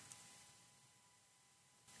 Arnon.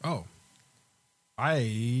 Oh.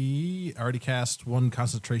 I already cast one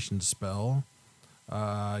concentration spell.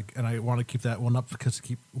 And I want to keep that one up because to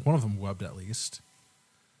keep one of them webbed at least.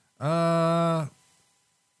 So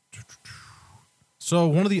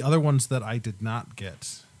one of the other ones that I did not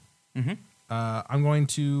get, I'm going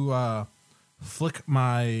to flick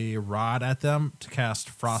my rod at them to cast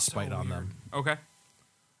frostbite on them. Okay.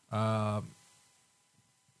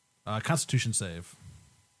 Constitution save.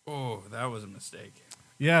 Oh, that was a mistake.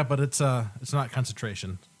 Yeah, but it's not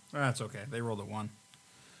concentration. That's okay. They rolled a 1.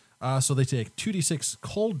 So they take 2d6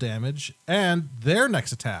 cold damage, and their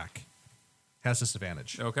next attack has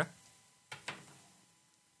disadvantage. Okay.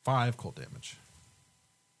 5 cold damage.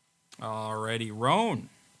 Alrighty, Roan.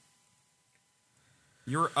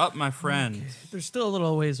 You're up, my friend. Okay. They're still a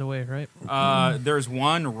little ways away, right? There's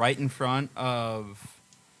one right in front of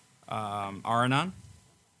Aranon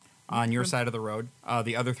on your side of the road.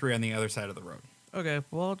 The other 3 on the other side of the road. Okay,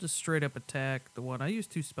 well, I'll just straight up attack the one. I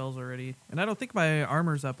used 2 spells already, and I don't think my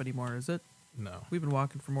armor's up anymore, is it? No. We've been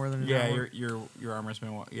walking for more than an hour. your armor's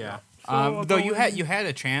been yeah. So I'll Though go you had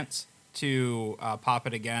a chance to pop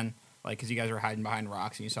it again, like because you guys were hiding behind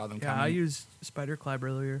rocks and you saw them Yeah, coming. I used Spider Clab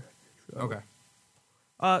earlier. Okay.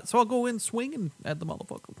 So I'll go in swinging at the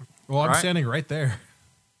motherfucker. Well, I'm Alright. standing right there.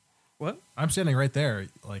 What? I'm standing right there.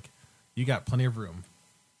 Like, you got plenty of room.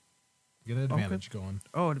 Get an advantage going.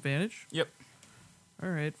 Oh, advantage? Yep. All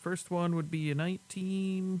right, first one would be a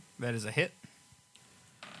 19. That is a hit.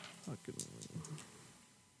 Fucking,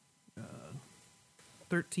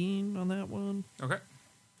 13 on that one. Okay.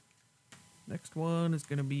 Next one is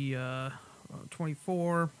going to be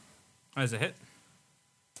 24 That is a hit.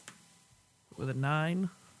 with a 9.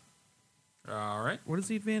 All right. What does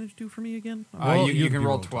the advantage do for me again? Well, you you can can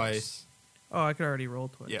roll roll twice. Oh, I could already roll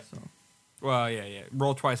twice. Yeah. So. Well, yeah.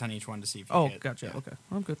 Roll twice on each one to see if you Oh, hit. gotcha. Yeah. Okay,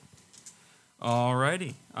 I'm good.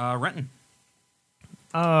 Alrighty. Renton.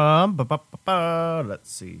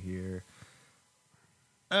 Let's see here.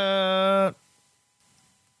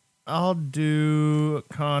 I'll do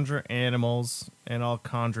conjure animals, and I'll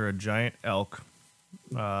conjure a giant elk,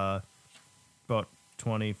 about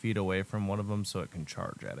 20 feet away from one of them, so it can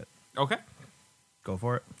charge at it. Okay. Go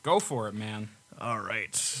for it. Go for it, man. All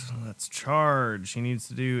right, let's charge. He needs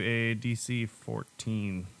to do a DC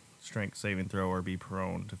 14 strength saving throw or be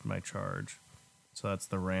prone to my charge. So that's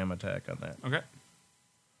the ram attack on that. Okay.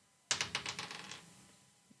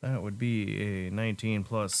 That would be a 19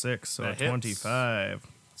 plus 6, so That hits. 25.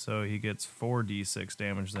 So he gets 4d6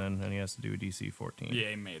 damage then, and he has to do a DC 14. Yeah,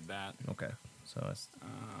 he made that. Okay. So that's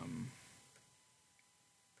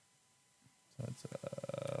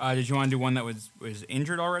Did you want to do one that was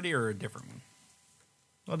injured already or a different one?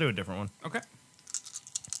 I'll do a different one. Okay.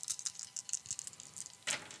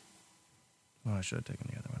 Oh, I should have taken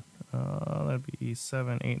the other one. That'd be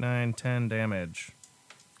 7, 8, 9, 10 damage.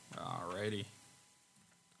 Alrighty.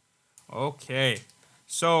 Okay.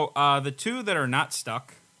 So the 2 that are not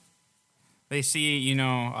stuck, they see,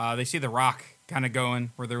 they see the rock kind of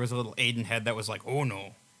going where there was a little Aiden head that was like, oh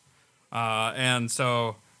no. And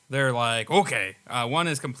so they're like, okay. One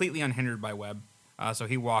is completely unhindered by web, so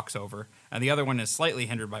he walks over. And the other one is slightly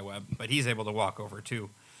hindered by web, but he's able to walk over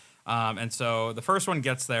too. And so the first one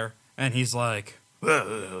gets there, and he's like,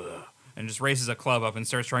 and just raises a club up and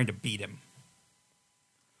starts trying to beat him.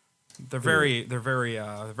 They're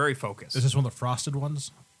very focused. Is this one of the frosted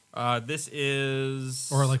ones? This is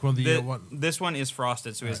Or like one of the, this one is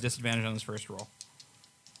frosted, so he has Alright. disadvantage on his first roll.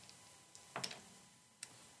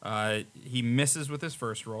 He misses with his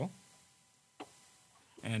first roll,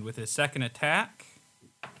 and with his second attack,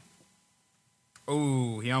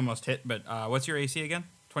 oh, he almost hit. But what's your AC again?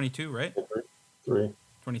 22, right? 3.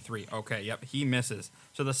 23. Okay, yep, he misses.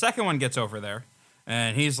 So the second one gets over there,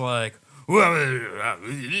 and he's like,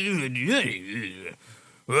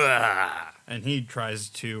 and he tries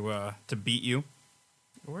to beat you.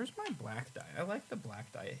 Where's my black die? I like the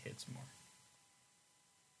black die. It hits more.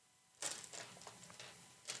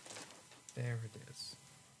 There it is.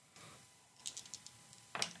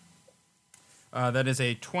 That is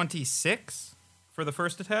a 26 for the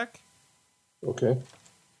first attack. Okay.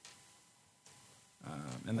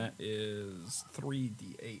 And that is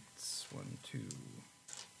 3d8s. 1, 2,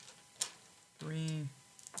 3.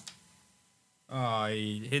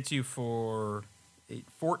 He hits you for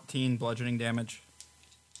 14 bludgeoning damage.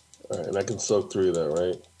 All right, and I can soak through that,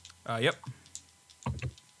 right? Yep.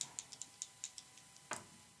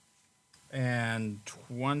 And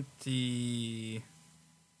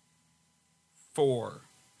 24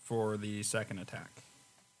 for the second attack.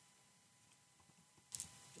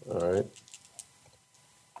 All right.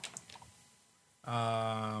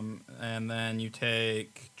 And then you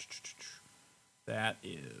take, that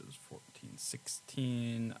is 14,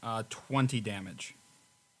 16, 20 damage.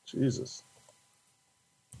 Jesus.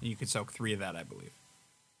 You could soak 3 of that, I believe.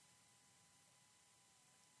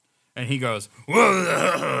 And he goes, and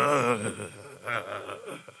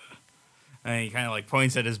he kind of like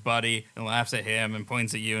points at his buddy and laughs at him and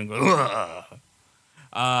points at you and goes,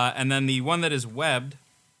 and then the one that is webbed,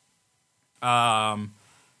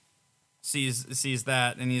 sees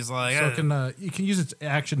that and he's like, So you can use its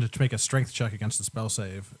action to make a strength check against the spell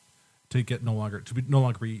save to no longer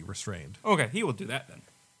be restrained. okay, he will do that then.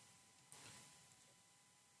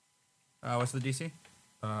 What's the DC?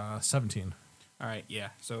 17. All right, yeah.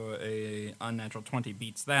 So a unnatural 20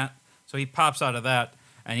 beats that. So he pops out of that,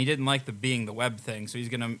 and he didn't like being the web thing. So he's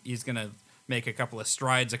gonna make a couple of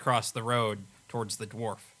strides across the road towards the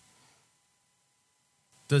dwarf.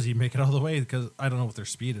 Does he make it all the way? Because I don't know what their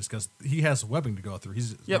speed is. Because he has webbing to go through.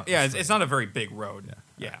 Yep. Yeah. It's not a very big road.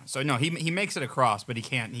 Yeah. So no, he makes it across, but he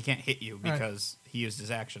can't hit you because he used his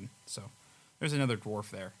action. So there's another dwarf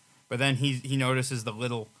there. But then he notices the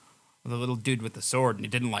little dude with the sword, and he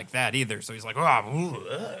didn't like that either. So he's like, all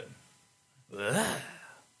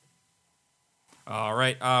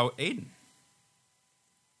right, Aiden.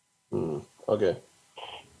 Okay.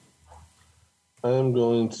 I am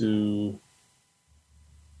going to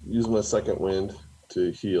use my second wind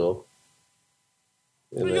to heal.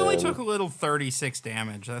 Well, you only took a little 36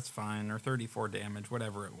 damage. That's fine, or 34 damage,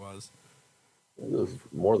 whatever it was. It was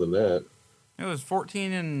more than that. It was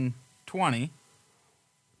 14 and 20.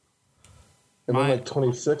 And then like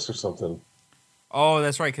 26 or something. Oh,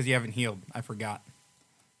 that's right, because you haven't healed. I forgot.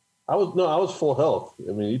 I was full health.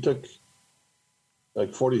 I mean, you took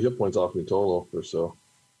like 40 hit points off me total or so.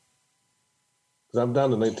 Because I'm down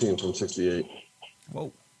to 19 from 68.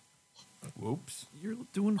 Whoa. Whoops. You're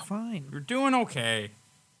doing fine. You're doing okay.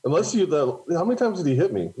 Unless how many times did he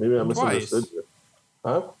hit me? Maybe I misunderstood you.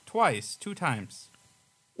 Huh? Twice. 2 times.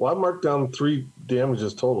 Well, I marked down 3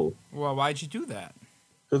 damages total. Well, why'd you do that?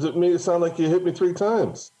 Because it made it sound like you hit me 3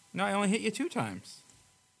 times. No, I only hit you 2 times.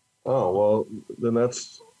 Oh, well, then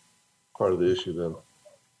that's part of the issue then. All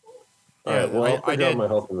right, well, I'll figure out my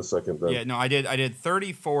health in a second then. Yeah, no, I did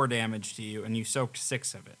 34 damage to you, and you soaked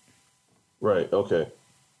 6 of it. Right, okay.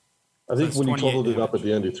 I think when you totaled it up at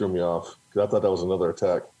the end, you threw me off. Because I thought that was another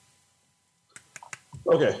attack.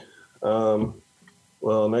 Okay.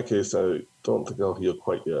 Well, in that case, I don't think I'll heal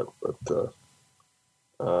quite yet. But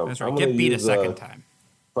that's right. Get beat a second time.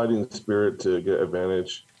 Fighting spirit to get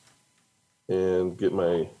advantage. And get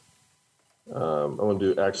my... I'm going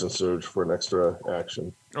to do action surge for an extra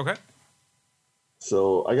action. Okay.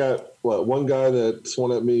 So I got, one guy that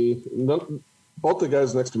swung at me. Both the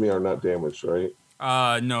guys next to me are not damaged, right?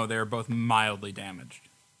 No, they're both mildly damaged.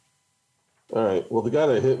 All right. Well, the guy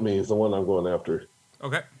that hit me is the one I'm going after.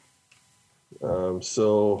 Okay.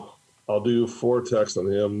 So I'll do 4 attacks on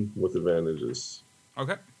him with advantages.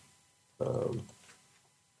 Okay.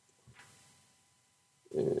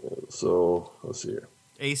 So let's see here.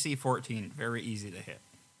 AC 14, very easy to hit.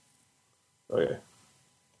 Okay.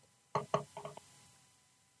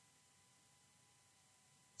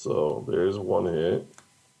 So there's 1 hit.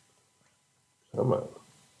 Come on.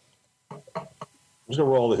 I'm just gonna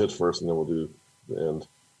roll all the hits first, and then we'll do the end.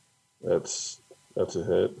 That's a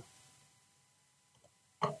hit.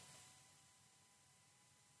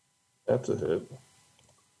 That's a hit.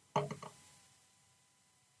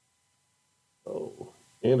 Oh,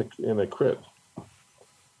 and a crit.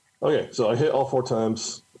 Okay, so I hit all 4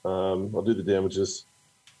 times. I'll do the damages.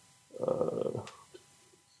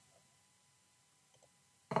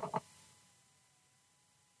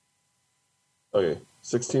 Okay,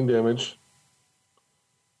 16 damage.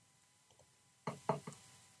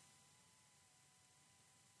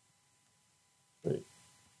 Wait.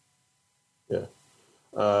 Yeah.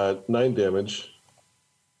 9 damage.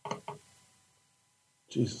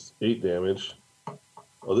 Jesus, 8 damage.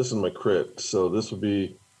 Oh, this is my crit, so this would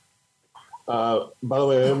be... by the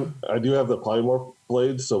way, I do have the polymorph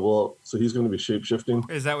blade, so he's going to be shape-shifting.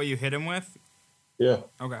 Is that what you hit him with? Yeah.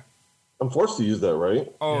 Okay. I'm forced to use that, right?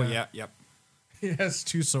 Oh, Yeah. Yep. He has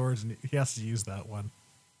 2 swords, and he has to use that one.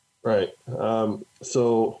 Right.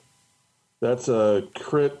 So that's a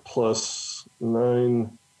crit plus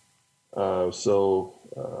 9.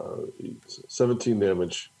 17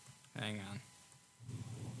 damage. Hang on.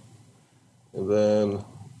 And then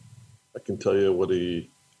I can tell you what he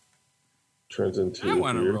turns into. I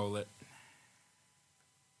want to here. roll it.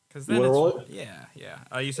 Because You then wanna it's roll it?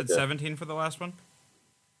 yeah. You said Okay. 17 for the last one.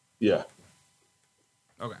 Yeah.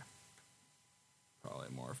 Okay.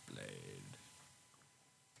 Polymorph blade.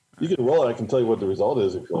 You can roll it. I can tell you what the result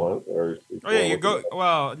is if you want. Or if Oh yeah, wanna you look go. at it.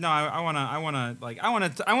 Well, no, I want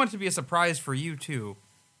it to be a surprise for you too.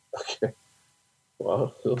 Okay.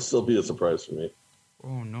 Well, it'll still be a surprise for me.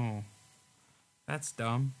 Oh no, that's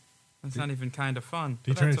dumb. That's not even kind of fun.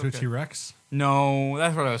 Do you but turn that's into a okay. T-Rex? No,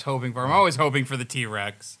 that's what I was hoping for. I'm always hoping for the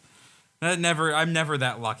T-Rex. I'm never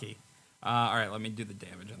that lucky. All right, let me do the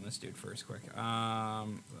damage on this dude first, quick. That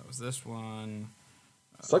was this one.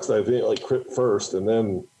 Sucks that I think like crit first and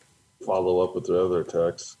then follow up with the other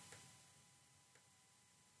attacks.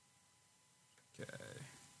 Okay.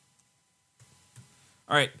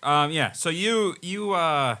 All right. Yeah. So you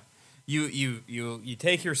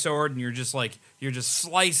take your sword and you're just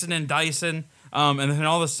slicing and dicing. And then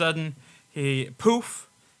all of a sudden he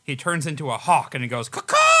turns into a hawk and he goes caw.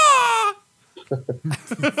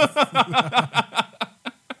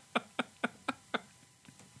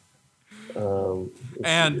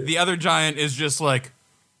 And the other giant is just like,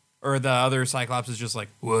 or the other Cyclops is just like,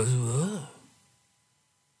 what?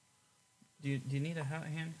 Do you need a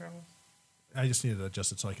hand, Carlos? I just need to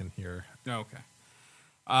adjust it so I can hear. Okay.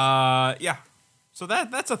 Yeah. So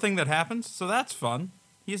that's a thing that happens. So that's fun.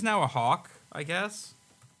 He's now a hawk, I guess.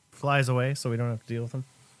 Flies away, so we don't have to deal with him.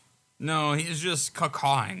 No, he's just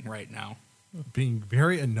cawing right now. Being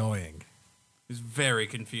very annoying. He's very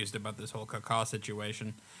confused about this whole caw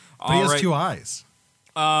situation. But he has 2 eyes.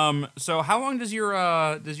 So how long does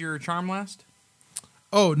your charm last?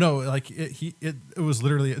 Oh no! Like it was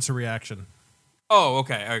literally it's a reaction. Oh,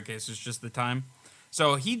 okay. Okay, so it's just the time.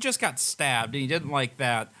 So he just got stabbed, and he didn't like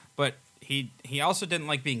that, but he also didn't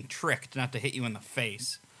like being tricked not to hit you in the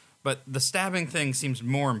face. But the stabbing thing seems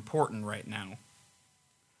more important right now.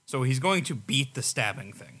 So he's going to beat the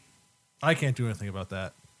stabbing thing. I can't do anything about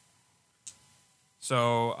that.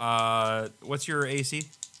 So, what's your AC?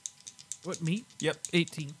 What, me? Yep.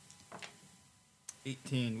 18.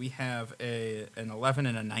 18. We have an 11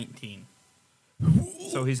 and a 19.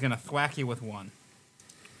 So he's going to thwack you with 1.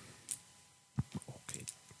 Okay.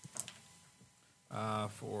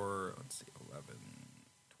 For, let's see, 11,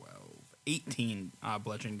 12, 18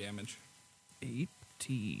 bludgeoning damage.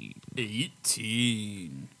 18.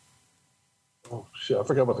 18. Oh shit! I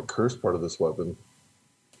forgot about the curse part of this weapon.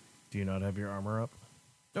 Do you not have your armor up?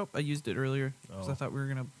 Nope, I used it earlier because I thought we were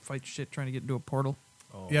going to fight shit trying to get into a portal.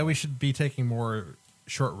 Oh. Yeah, we should be taking more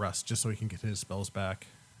short rests just so we can get his spells back.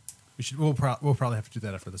 We'll probably have to do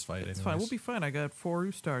that after this fight. It's anyways. fine. We'll be fine. I got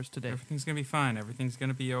 4 stars today. Everything's going to be fine. Everything's going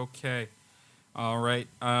to be okay. All right.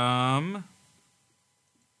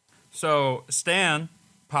 So Stan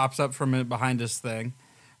pops up from behind this thing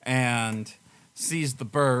and sees the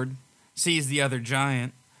bird, sees the other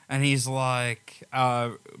giant, and he's like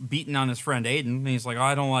beating on his friend Aiden. And he's like, oh,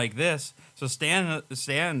 I don't like this. So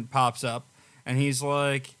Stan pops up and he's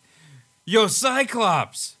like, yo,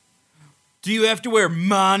 Cyclops, do you have to wear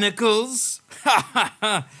monocles?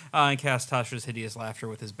 And cast Tasha's hideous laughter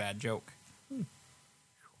with his bad joke.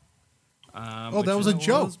 Oh, that was a That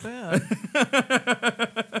joke. was bad.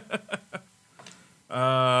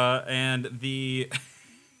 And the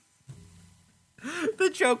the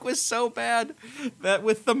joke was so bad that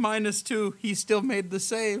with the -2, he still made the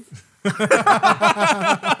save. Wow.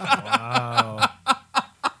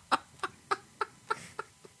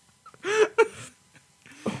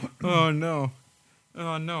 Oh no,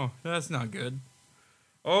 that's not good.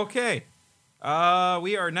 Okay,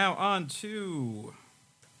 we are now on to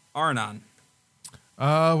Arnon.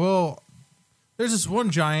 Well, there's this one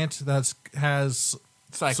giant that has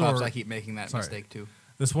Cyclops. sword. I keep making that Sorry. mistake too.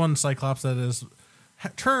 This one Cyclops that is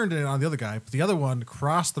turned in on the other guy, but the other one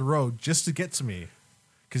crossed the road just to get to me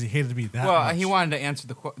because he hated me that Well, much. he wanted to answer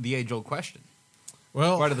the age-old question: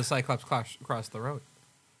 Well, why did the Cyclops cross the road?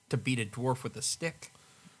 To beat a dwarf with a stick.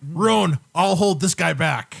 Roan, I'll hold this guy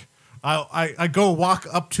back. I go walk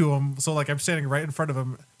up to him, so like I'm standing right in front of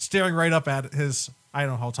him, staring right up at his. I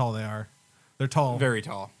don't know how tall they are. They're tall. Very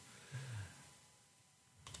tall.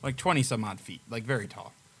 Like 20 some odd feet. Like very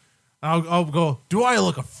tall. I'll go, do I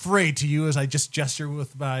look afraid to you as I just gesture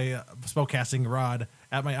with my spellcasting rod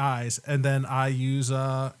at my eyes, and then I use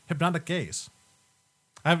hypnotic gaze.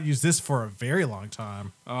 I haven't used this for a very long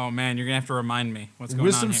time. Oh man, you're gonna have to remind me what's going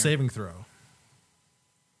Wisdom on here. saving throw.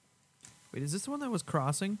 Wait, is this the one that was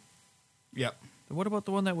crossing? Yep. What about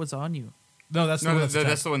the one that was on you? No, that's the No, one that's, that's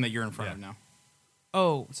that's the one that you're in front Yeah. of now.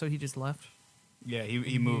 Oh, so he just left? Yeah,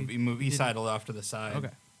 he moved. He didn't- sidled off to the side. Okay.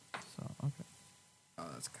 So, okay. Oh,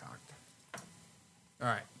 that's cocked. All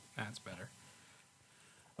right, that's better.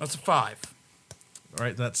 That's a 5. All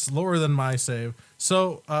right, that's lower than my save.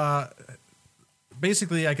 So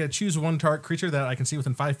basically, I can choose one target creature that I can see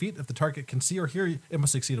within 5 feet. If the target can see or hear, it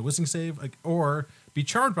must succeed a wisdom save, or be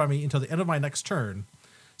charmed by me until the end of my next turn.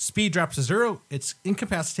 Speed drops to 0. It's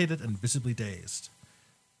incapacitated and visibly dazed.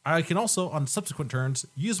 I can also, on subsequent turns,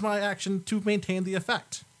 use my action to maintain the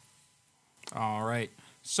effect. All right.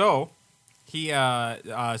 So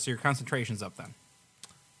so your concentration's up then.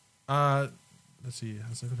 Let's see.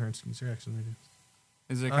 Second turn, use your action.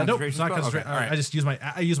 Is it Nope, concentration? it's not spell? concentration. Okay, all right. I just use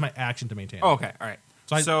my action to maintain. Oh, okay, all right.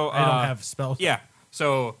 So I don't have spells. Yeah.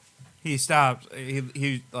 So he stopped.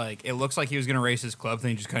 He like it looks like he was gonna raise his club, then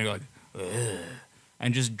he just kind of like, ugh,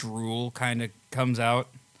 and just drool kind of comes out.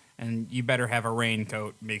 And you better have a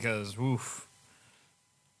raincoat because oof.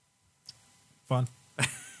 Fun.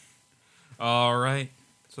 All right.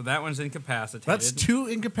 So that one's incapacitated. That's 2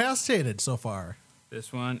 incapacitated so far.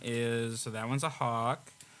 This one is that one's a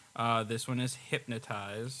hawk. This one is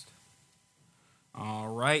hypnotized. All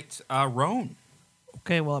right, Roan.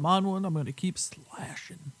 Okay, well, I'm on one. I'm going to keep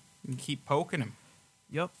slashing. You can keep poking him.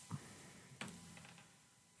 Yep.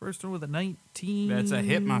 First one with a 19. That's a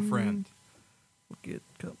hit, my friend. We'll get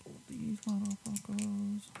a couple of these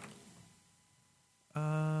motherfuckers.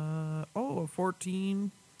 A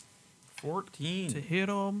 14 14. to hit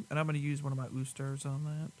them. And I'm going to use one of my oosters on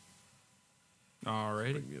that.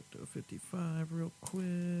 Alrighty. Bring me up to a 55 real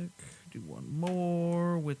quick. Do one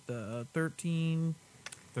more with the 13.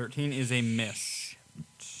 13 is a miss.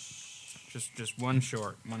 Just one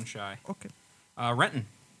short, one shy. Okay. Renton.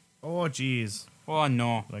 Oh, geez. Oh,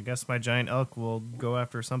 no. I guess my giant elk will go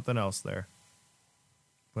after something else there.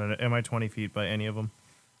 But am I 20 feet by any of them?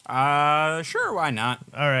 Sure, why not?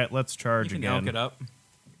 All right, let's charge You can again. elk it up.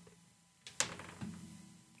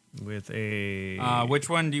 With a... Which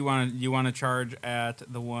one do you want? You want to charge at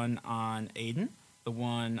the one on Aiden, the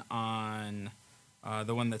one on,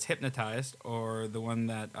 the one that's hypnotized, or the one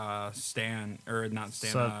that Stan or not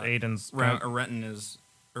Stan? So Aiden's... Renton is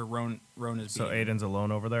or Roan is. So beating. Aiden's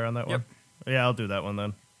alone over there on that Yep. one? Yeah, I'll do that one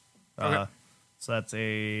then. Okay. So that's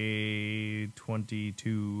a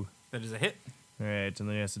 22. That is a hit. All right, and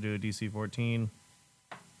then he has to do a DC 14.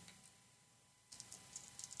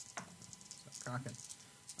 Stop cocking.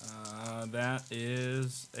 That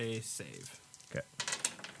is a save. Okay.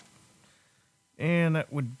 And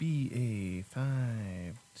that would be a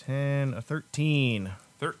 5, 10, a 13.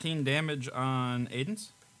 13 damage on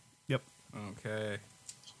Aiden's. Yep. Okay.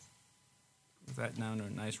 Is that down to a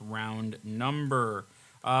nice round number?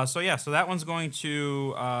 So that one's going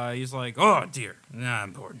to. He's like, oh dear, not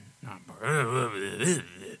important, not important,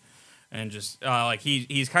 and just like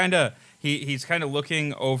he's kind of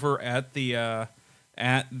looking over at the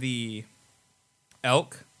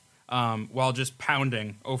elk, while just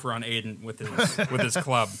pounding over on Aiden with his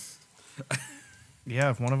club.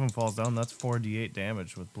 Yeah, if one of them falls down, that's 4d8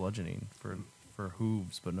 damage with bludgeoning for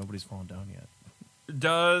hooves, but nobody's fallen down yet.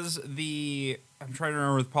 Does I'm trying to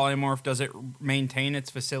remember with polymorph, does it maintain its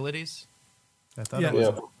facilities? I thought Yeah. it was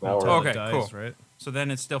Yeah, an hour. until Okay, it dies, cool. right? So then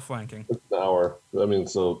it's still flanking. It's an hour. I mean,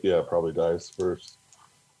 so yeah, probably dies first.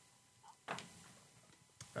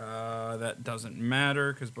 That doesn't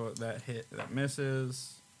matter because both that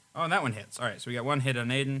misses. Oh, and that one hits. All right, so we got one hit on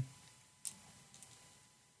Aiden.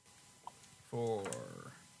 For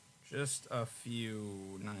just a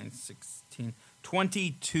few 9, 16,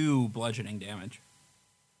 22 bludgeoning damage.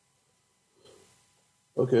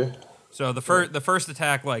 Okay. So the first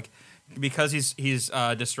attack, like because he's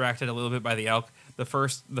distracted a little bit by the elk, the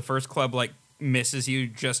first club like misses you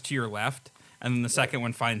just to your left, and then the second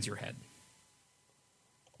one finds your head.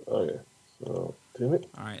 Okay. So, damn it.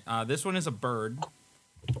 All right. This one is a bird.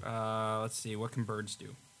 Let's see. What can birds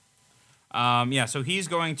do? So he's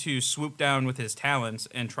going to swoop down with his talons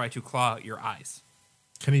and try to claw out your eyes.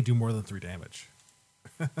 Can he do more than 3 damage?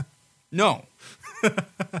 No.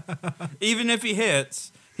 Even if he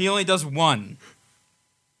hits, he only does 1.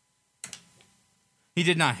 He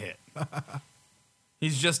did not hit.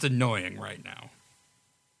 He's just annoying right now.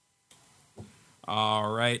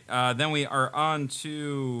 All right. Then we are on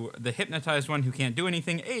to the hypnotized one who can't do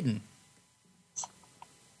anything, Aiden.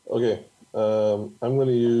 Okay. I'm going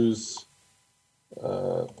to use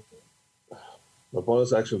my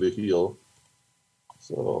bonus action to heal.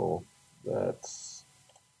 So that's.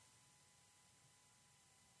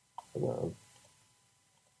 Come on.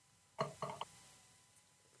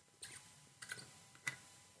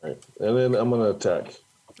 Alright. And then I'm going to attack.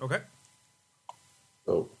 Okay.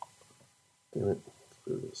 Oh. Damn it. Let's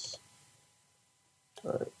do this.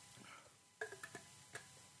 Alright.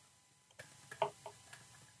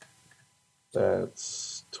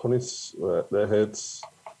 That's 20. That hits.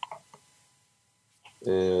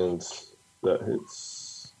 And that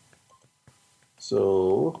hits.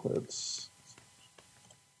 So that's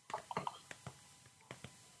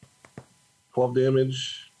 12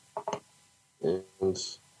 damage and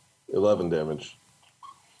 11 damage.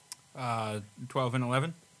 12 and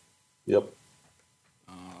 11. Yep.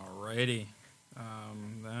 Alrighty.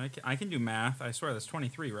 Then I can do math. I swear that's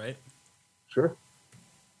 23, right? Sure.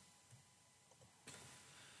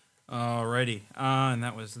 Alrighty. And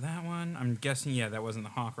that was that one. I'm guessing, yeah, that wasn't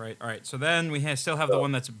the hawk, right? All right. So then we still have the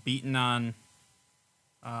one that's beaten on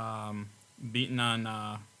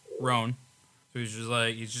Roan. So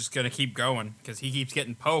he's just gonna keep going because he keeps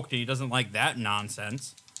getting poked and he doesn't like that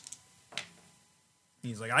nonsense.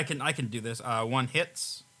 He's like, I can do this. One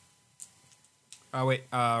hits. Oh wait,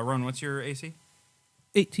 Roan, what's your AC?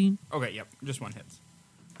 18. Okay, yep, just one hits.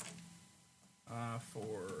 4, 10,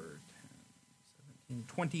 17,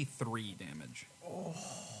 23 damage. Oh.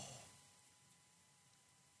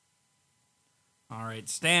 All right,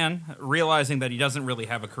 Stan, realizing that he doesn't really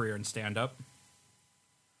have a career in stand-up,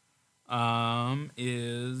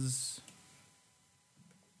 is...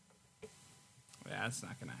 That's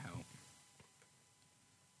not going to help.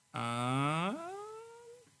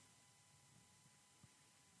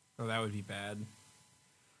 Oh, that would be bad.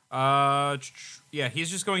 Yeah, he's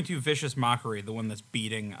just going to Vicious Mockery, the one that's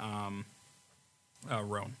beating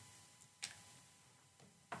Roan.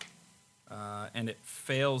 And it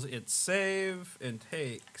fails its save and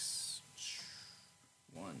takes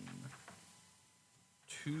 1,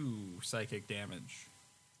 2 psychic damage.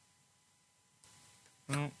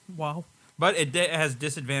 Well, Wow. but it has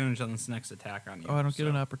disadvantage on this next attack on you. Oh, I don't get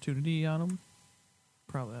an opportunity on him?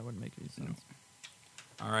 Probably that wouldn't make any sense.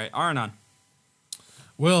 All right, Arnon.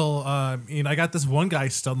 Well, I got this one guy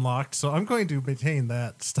stun locked, so I'm going to maintain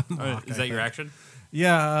that stun lock. Is that your action?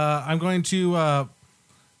 Yeah, I'm going to. While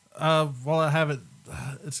I have it,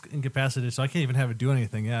 it's incapacitated, so I can't even have it do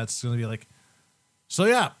anything. Yeah, it's going to be like. So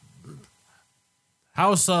yeah,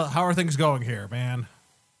 how are things going here, man?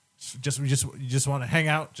 You just want to hang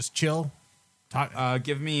out, just chill, talk.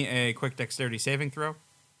 Give me a quick dexterity saving throw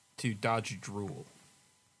to dodge drool.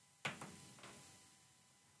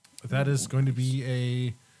 That is going to be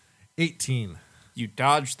a 18. You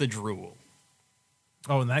dodge the drool.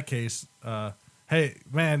 Oh, in that case, hey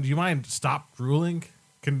man, do you mind stop drooling?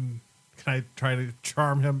 Can I try to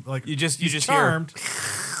charm him? Like You just charmed.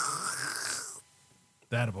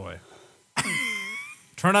 That a boy.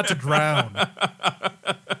 Try not to drown.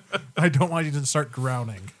 I don't want you to start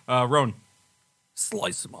drowning. Roan.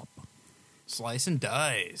 Slice him up. Slice and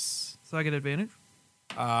dice. So I get advantage?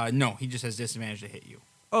 No, he just has disadvantage to hit you.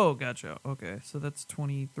 Oh, gotcha. Okay, so that's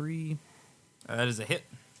 23 That is a hit.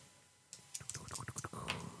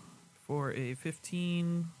 for a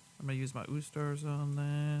 15. I'm going to use my Oostars on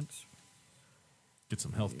that. Get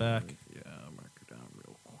some health back. Yeah, I'll mark her down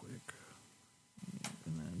real quick.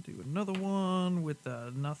 And then do another one with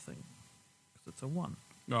nothing. Because it's a 1.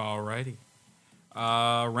 Alrighty.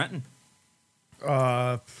 Renton.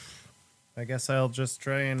 I guess I'll just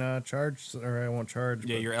try and charge, or I won't charge.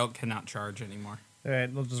 Yeah, but- your elk cannot charge anymore. All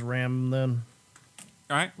right, we'll just ram him then.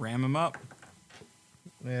 All right, ram him up.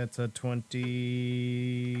 Yeah, it's a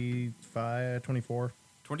 24.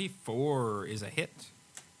 24 is a hit.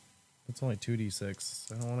 It's only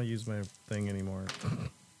 2d6. I don't want to use my thing anymore.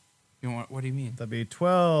 You know what do you mean? That'd be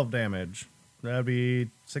 12 damage. That'd be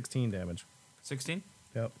 16 damage. 16?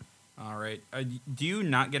 Yep. All right. Do you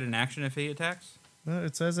not get an action if he attacks?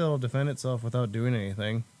 It says it'll defend itself without doing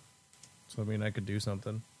anything. So, I mean, I could do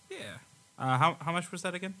something. Yeah. How much was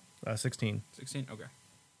that again? 16. 16? Okay.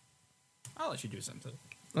 I'll let you do something.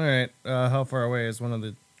 All right. How far away is one of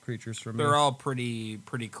the creatures from me? They're all pretty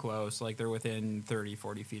close. Like, they're within 30,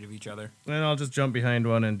 40 feet of each other. And I'll just jump behind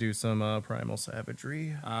one and do some primal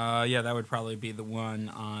savagery. Yeah, that would probably be the one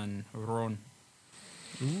on Ron.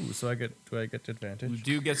 Ooh, so do I get You advantage?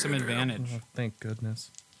 do get some advantage. Oh, thank goodness.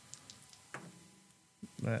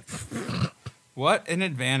 That What an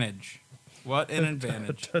advantage. What an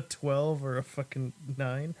advantage. a 12 or a fucking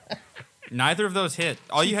 9? Neither of those hit.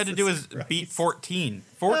 All you had to do was beat 14.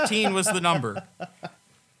 14 was the number.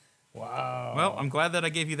 Wow. Well, I'm glad that I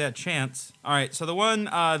gave you that chance. All right, so the one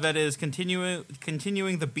that is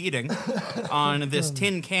continuing the beating on this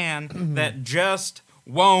tin can that just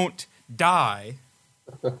won't die.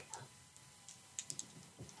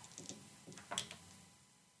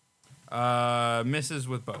 Misses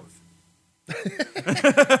with both.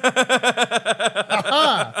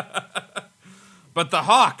 But the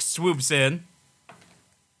hawk swoops in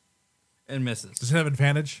and misses. Does it have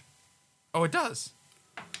advantage? Oh, it does.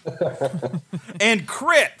 and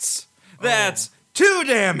crits. That's 2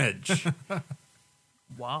 damage.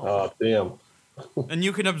 Wow. Oh, damn. And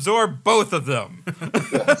you can absorb both of them.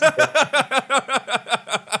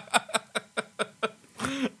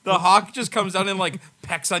 The hawk just comes down and like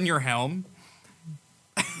pecks on your helm.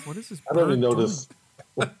 What is this? I don't even bird notice.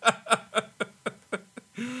 I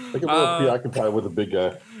get more preoccupied with the big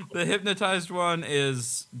guy. The hypnotized one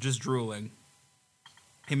is just drooling.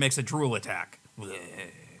 He makes a drool attack.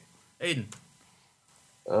 Aiden.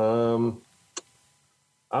 I'm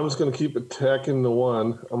just gonna keep attacking the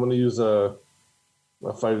one. I'm gonna use my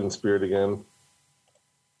fighting spirit again.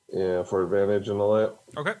 Yeah, for advantage and all that.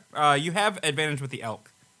 Okay. You have advantage with the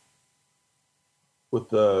elk. With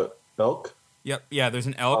the elk? Yep. Yeah, there's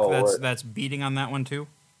an elk that's beating on that one too.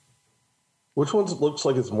 Which one looks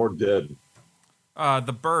like it's more dead?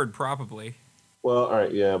 The bird, probably. Well, all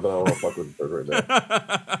right, yeah, but I don't want to fuck with the bird right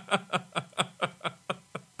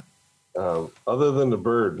now. Other than the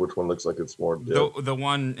bird, which one looks like it's more dead? The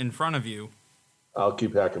one in front of you. I'll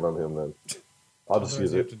keep hacking on him then. I'll just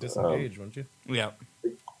use you it. have to disengage, won't you? Yeah.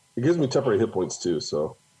 It gives me temporary hit points too,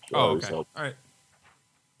 so. Oh, okay. All right.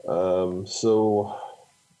 So,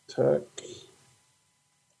 attack.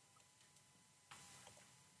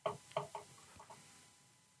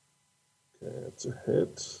 Okay, it's a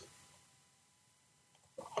hit.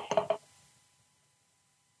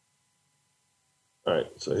 All right,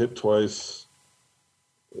 so hit twice.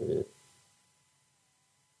 Man,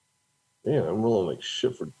 I'm rolling like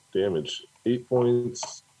shit for damage. 8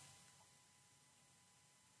 points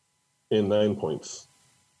and 9 points.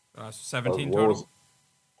 17 As low total.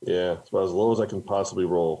 Yeah, it's about as low as I can possibly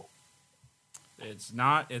roll. It's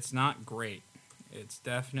not great. It's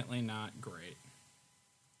definitely not great.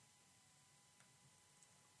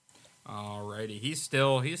 Alrighty, he's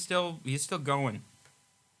still going.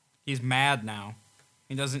 He's mad now.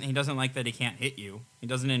 He doesn't like that he can't hit you. He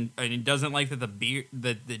doesn't like that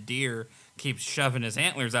the deer keeps shoving his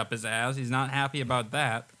antlers up his ass. He's not happy about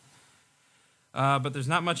that. But there's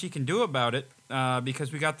not much he can do about it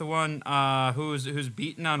because we got the one who's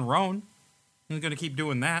beating on Roan. He's gonna keep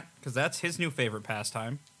doing that because that's his new favorite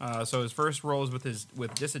pastime. So his first roll is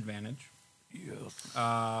with disadvantage. Yes.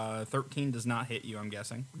 13 does not hit you, I'm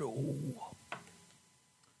guessing. No.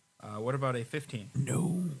 What about a 15?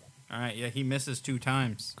 No. All right, yeah, he misses 2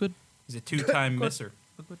 times. Good. He's a 2-time misser.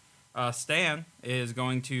 Good. Stan is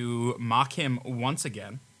going to mock him once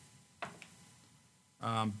again.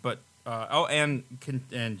 And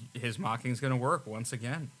his mocking is going to work once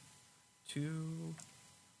again. 2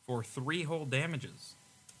 for 3 whole damages.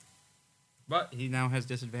 But he now has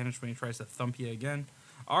disadvantage when he tries to thump you again.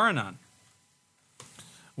 Aranon.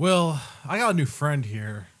 Well, I got a new friend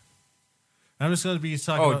here. I'm just going to be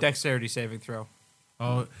talking about... dexterity saving throw.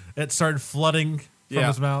 Oh, it started flooding from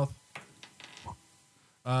his mouth.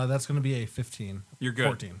 That's going to be a 15. You're good.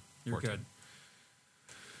 14. You're 14. good.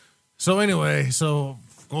 So anyway,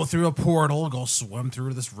 go through a portal, go swim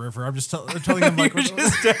through this river. I'm just telling him like... You're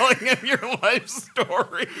just telling him your life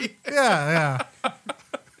story. Yeah.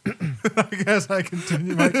 I guess I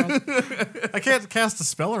continue my... I can't cast a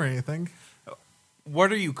spell or anything.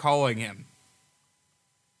 What are you calling him?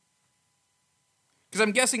 Because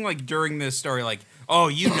I'm guessing, like, during this story, like, oh,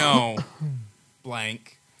 you know,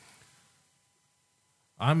 blank.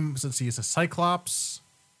 Since he's a Cyclops...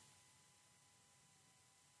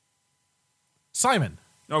 Simon.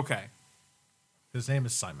 Okay. His name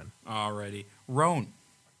is Simon. Alrighty. Roan.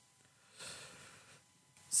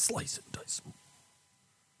 Slice and dice.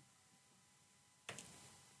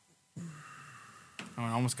 Oh,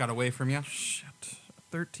 I almost got away from you. Shit.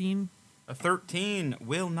 13. A 13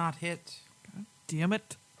 will not hit. God damn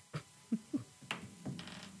it.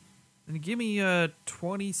 Then give me a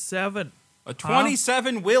 27. A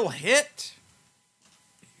 27 will hit.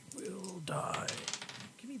 He will die.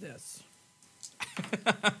 Give me this.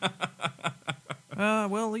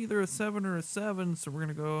 Well, either a 7 or a 7, so we're going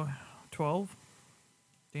to go 12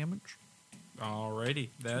 damage. Alrighty.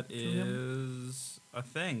 That is a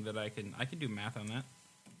thing that I can do math on that.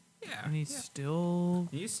 Yeah. And he's still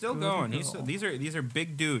He's still good going. to go. These are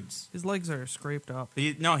big dudes. His legs are scraped up.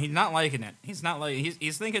 He's not liking it. He's not like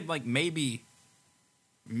he's thinking like maybe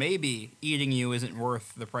eating you isn't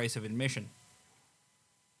worth the price of admission.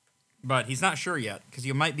 But he's not sure yet because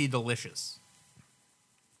you might be delicious.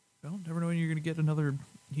 Well, never know when you're going to get another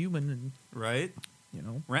human and, Right?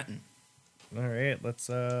 Renton. All right, let's.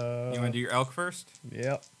 You want to do your elk first?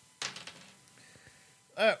 Yep.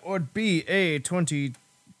 That would be a 21.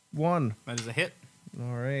 That is a hit.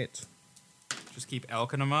 All right. Just keep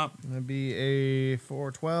elking them up. That'd be a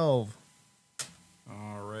 412.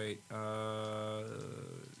 All right.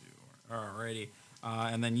 Alrighty.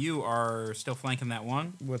 And then you are still flanking that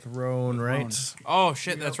one. With Roan, right? Roan. Oh,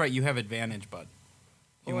 shit, that's right. You have advantage, bud.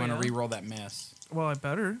 You Oh, want to yeah? re-roll that miss. Well, I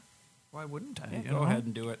better. Why wouldn't I? you Go know? ahead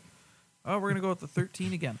and do it. Oh, we're gonna go with the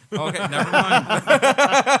 13 again. Okay, never mind.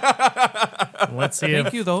 Let's see Thank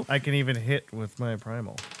if you, though. I can even hit with my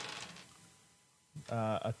primal.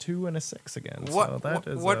 A 2 and a 6 again. So that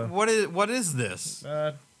is what is this?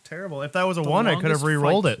 terrible. If that was a 1, I could have longest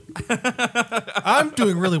re-rolled it. I'm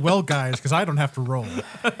doing really well, guys, because I don't have to roll.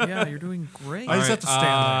 Yeah, you're doing great. I just have to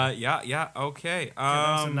stand there. Yeah, okay.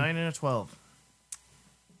 That was a 9 and a 12.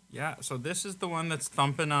 Yeah, so this is the one that's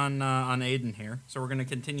thumping on Aiden here. So we're going to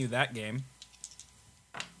continue that game.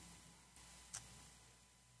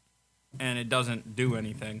 And it doesn't do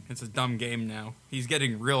anything. It's a dumb game now. He's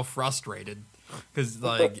getting real frustrated because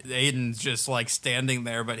like Aiden's just like standing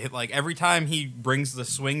there, but like every time he brings the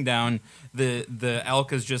swing down, the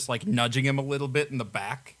elk is just like nudging him a little bit in the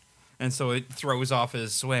back, and so it throws off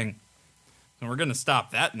his swing. And we're going to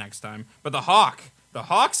stop that next time. But the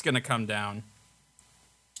hawk's going to come down.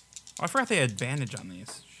 Oh, I forgot they had advantage on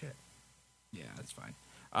these. Shit. Yeah, that's fine.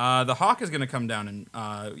 The hawk is going to come down,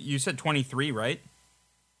 and you said 23, right?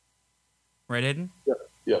 Right, Aiden?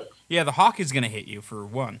 Yeah. Yeah, the hawk is going to hit you for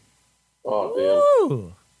 1. Oh,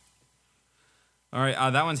 Ooh. All right,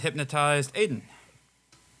 that one's hypnotized. Aiden.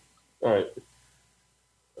 damn. All right.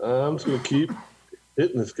 I'm just going to keep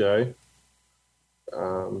hitting this guy.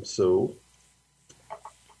 So, let's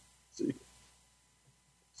see.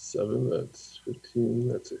 7, that's 15,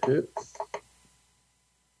 that's a hit.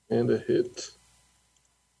 And a hit.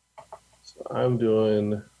 So I'm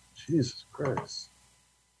doing, Jesus Christ.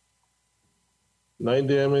 9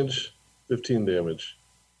 damage, 15 damage.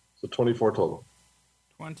 So 24 total.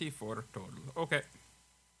 24 total. Okay.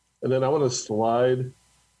 And then I want to slide.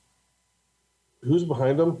 Who's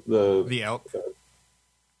behind him? The elk.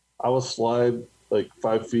 I will slide like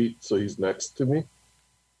 5 feet so he's next to me.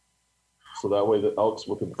 So that way the elk's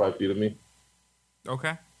within 5 feet of me.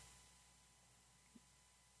 Okay.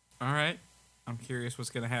 All right. I'm curious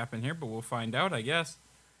what's going to happen here, but we'll find out, I guess.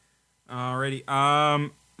 Alrighty.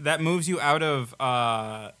 That moves you out of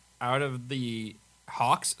the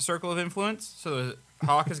hawk's circle of influence. So the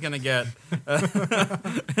hawk is going to get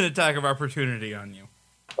an attack of opportunity on you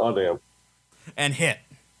Oh, damn. and hit.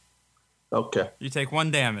 Okay. You take 1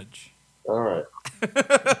 damage. All right.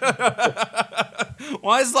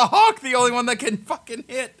 Why is the hawk the only one that can fucking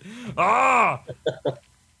hit? Ah!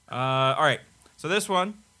 All right. So this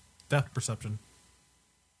one, Death perception.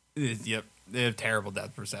 yep, they have terrible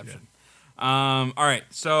depth perception. All right.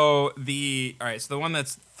 So the one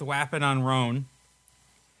that's thwapping on Roan,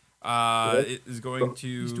 is going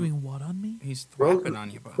to. He's doing what on me? He's thwapping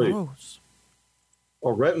on you, bud. Wait. Gross.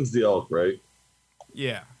 Oh, Renton's the elk, right?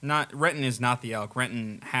 Yeah, Renton is not the elk.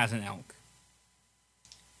 Renton has an elk.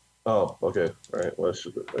 Oh, okay. All right. Well, that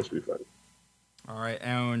should be fine. All right,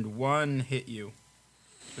 and 1 hit you.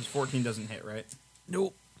 Because 14 doesn't hit, right?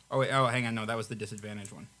 Nope. Oh wait. Oh, hang on. No, that was the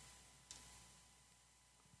disadvantage one.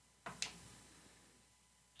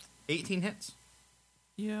 18 hits.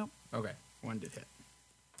 Yeah. Okay, 1 did hit.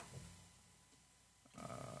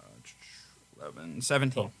 11,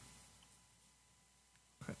 17.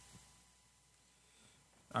 Okay.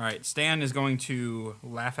 All right, Stan is going to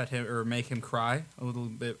laugh at him or make him cry a little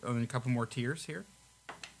bit, a couple more tears here.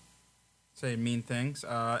 Say mean things,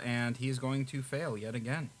 and he's going to fail yet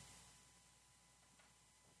again.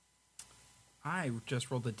 I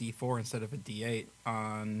just rolled a D4 instead of a D8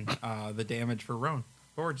 on the damage for Roan.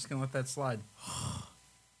 But we're just going to let that slide.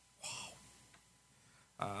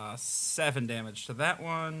 7 damage to that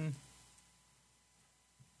one.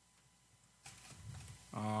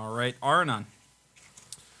 All right, Arnon.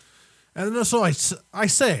 And so I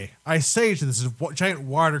say to this giant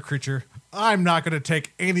water creature, I'm not going to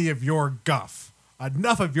take any of your guff.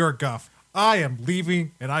 Enough of your guff. I am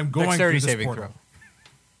leaving, and I'm going Dexterity through this saving portal.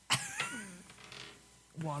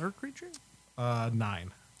 Water creature?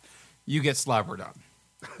 9. You get slobbered on.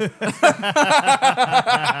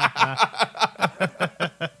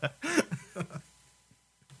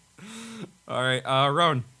 All right,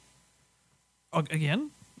 Roan.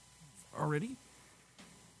 Again? Already?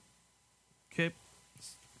 Okay.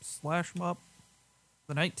 Slash him up.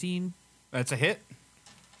 The 19. That's a hit.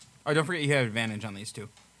 Oh, don't forget you have advantage on these two.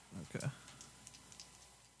 Okay.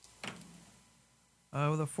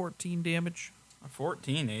 With a 14 damage. A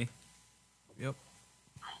 14, eh? Yep.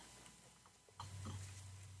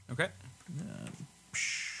 Okay.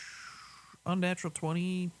 Unnatural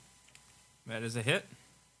 20 That is a hit.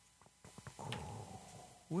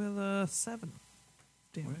 with a 7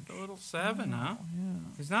 damage. With a little 7, huh? Yeah.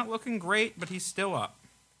 He's not looking great, but he's still up.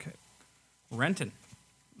 Okay. Renton.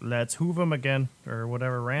 Let's hoof him again, or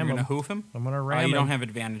whatever, You're ram going to him. hoof him? I'm gonna Oh, ram you him. don't have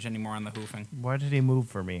advantage anymore on the hoofing. Why did he move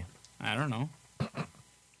for me? I don't know.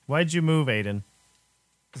 Why'd you move, Aiden?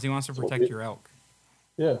 Because he wants to protect your elk.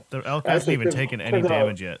 Yeah. The elk hasn't Actually, even taken any turns out-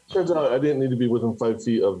 damage yet. Turns out I didn't need to be within 5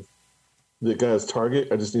 feet of the guy's target.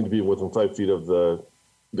 I just need to be within 5 feet of the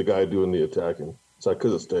guy doing the attacking. So I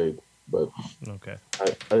could have stayed, but Okay, I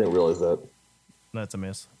didn't realize that. that's a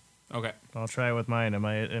miss. Okay. I'll try with mine. Am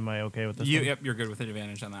I okay with this one? Yep, you're good with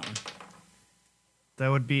advantage on that one. That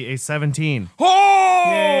would be a 17. Oh!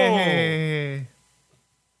 Yay!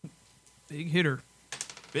 Big hitter.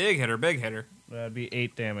 Big hitter, big hitter. That'd be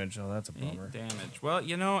 8 damage. Oh, that's a 8 bummer. damage. Well,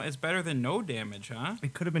 you know, it's better than no damage, huh?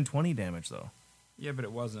 It could have been 20 damage though. Yeah, but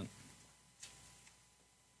it wasn't.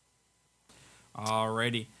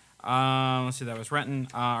 Alrighty. Let's see, that was Renton.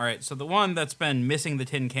 Alright, so the one that's been missing the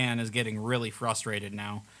tin can is getting really frustrated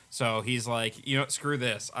now. So he's like, you know what, screw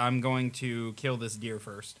this. I'm going to kill this deer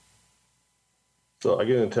first. So I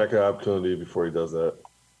get an attack opportunity before he does that.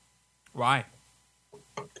 Why?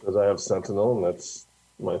 Because I have Sentinel, and that's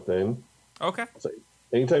my thing. Okay. So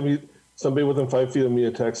anytime somebody within 5 feet of me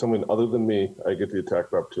attacks someone other than me, I get the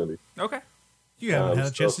attack opportunity. Okay. You haven't had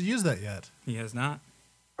a chance so- to use that yet. He has not.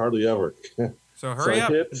 Hardly ever. So hurry I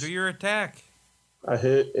up. hit. Do your attack. I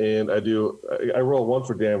hit, and I roll 1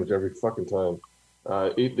 for damage every fucking time.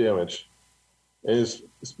 8 damage. And his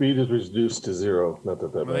speed is reduced to 0. Not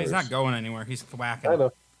that Well, matters. he's not going anywhere. He's thwacking. I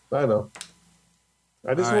know.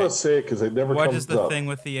 I just All want right. to say it because it never What comes is the up. thing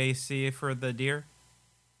with the AC for the deer?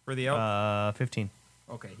 For the elk? 15.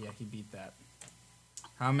 Okay, yeah, he beat that.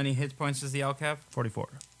 How many hit points does the elk have? 44.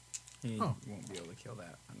 He Oh. won't be able to kill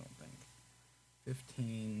that, I don't think.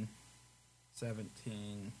 15,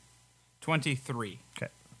 17, 23.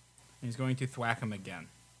 Okay. He's going to thwack him again.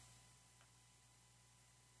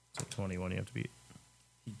 So 21 you have to beat.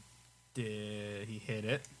 He hit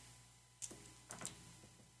it.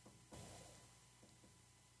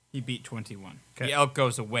 He beat 21. Okay. The elk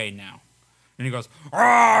goes away now. And he goes,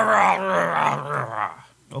 "Rah, rah, rah, rah, rah."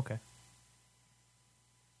 Okay.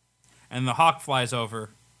 And the hawk flies over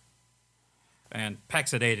and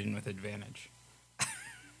pecks at Aiden with advantage.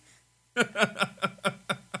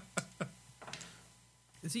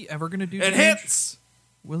 Is he ever going to do It damage? hits!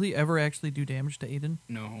 Will he ever actually do damage to Aiden?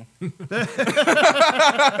 No.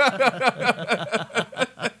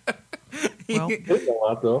 Well, Hitting a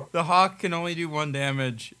lot, though. The hawk can only do 1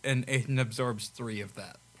 damage, and Aiden absorbs 3 of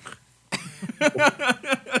that.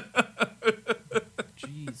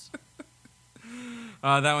 jeez.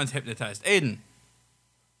 That one's hypnotized. Aiden.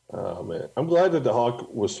 Oh, man. I'm glad that the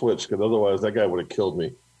hawk was switched because otherwise that guy would have killed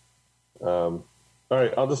me. All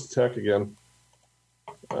right, I'll just attack again.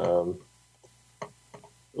 Oh,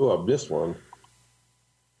 I missed one.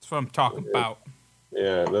 That's what I'm talking about.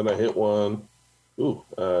 Yeah, then I hit one. Ooh,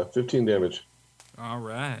 15 damage. All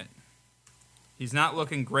right. He's not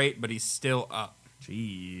looking great, but he's still up.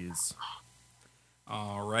 Jeez.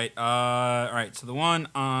 All right. All right. So the one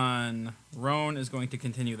on Roan is going to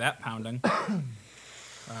continue that pounding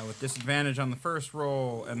with disadvantage on the first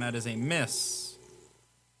roll, and that is a miss.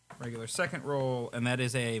 Regular second roll, and that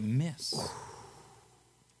is a miss.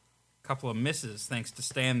 Couple of misses thanks to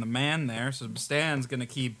Stan the man there. So Stan's going to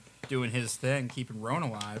keep doing his thing, keeping Roan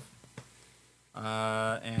alive.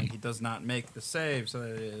 And he does not make the save, so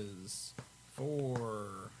that is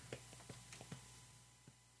 4,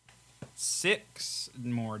 6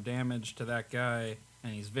 more damage to that guy,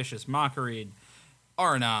 and he's vicious mockeried.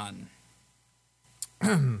 Arnon.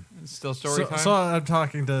 Still story time? So I'm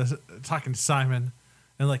talking to Simon,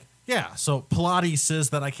 and like, yeah. So Pilates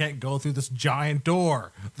says that I can't go through this giant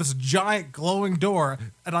door, this giant glowing door,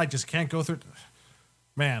 and I just can't go through.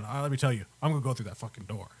 Man, let me tell you, I'm gonna go through that fucking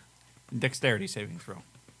door. Dexterity saving throw.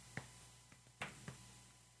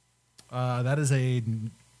 That is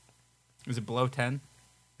Is it below 10?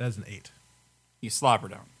 an 8. You slobber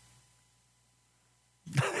down.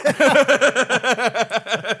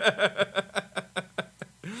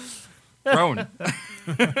 Roan.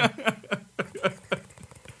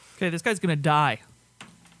 Okay, this guy's going to die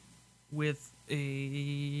with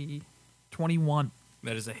a 21.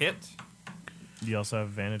 That is a hit. You also have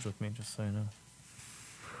advantage with me, just so you know.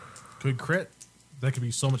 Good crit. That could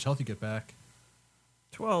be so much health you get back.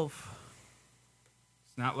 12.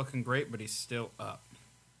 It's not looking great, but he's still up.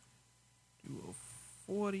 Do a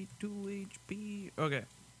 42 HP. Okay.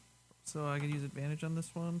 So I can use advantage on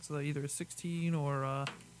this one. So either a 16 or a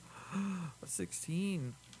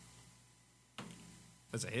 16.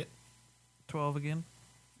 That's a hit. 12 again.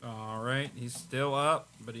 All right. He's still up,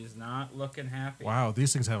 but he's not looking happy. Wow,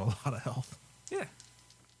 these things have a lot of health. Yeah.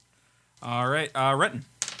 All right. Renton.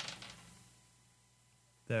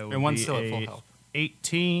 That would And one's be still at full a health.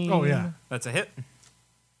 18. Oh yeah. That's a hit.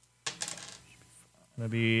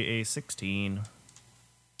 That'd be a 16.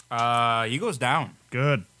 He goes down.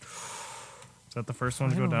 Good. Is that the first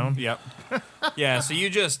one to go down? Yep. Yeah. So you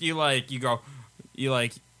explain.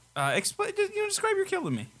 Describe your kill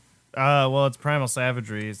to me. Well, it's primal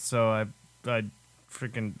savagery, so I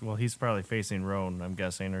freaking. Well, he's probably facing Roan, I'm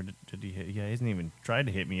guessing, or did he hit? Yeah, he hasn't even tried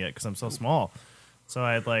to hit me yet because I'm so small. So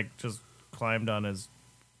I just climbed on his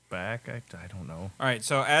back. I don't know. All right.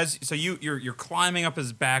 So you're climbing up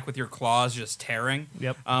his back with your claws, just tearing.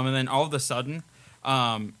 Yep. And then all of a sudden,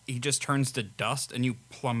 he just turns to dust, and you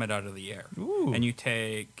plummet out of the air. Ooh. And you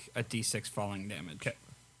take a d6 falling damage. Okay.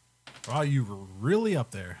 Wow, you were really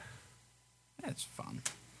up there. That's fun.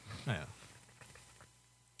 Yeah.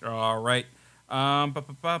 All right. All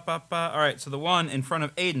right. So the one in front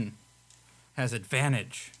of Aiden has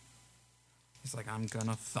advantage. He's like, I'm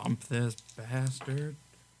gonna thump this bastard.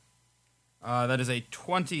 That is a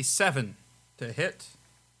 27 to hit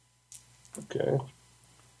Okay.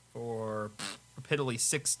 for piddly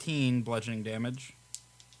 16 bludgeoning damage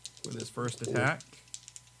with his first attack.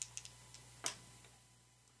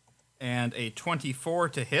 And a 24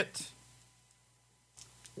 to hit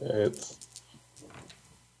It's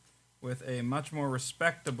with a much more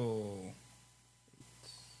respectable.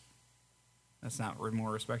 That's not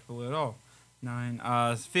more respectable at all.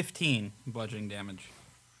 15 bludgeoning damage.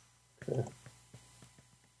 okay.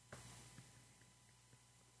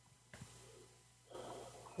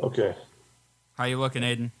 Okay. How you looking,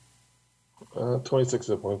 Aiden? 26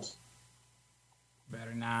 hit points.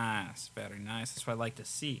 Very nice, very nice. That's what I like to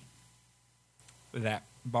see. With that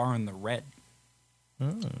bar in the red.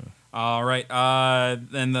 All right.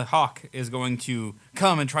 Then the hawk is going to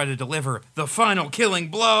come and try to deliver the final killing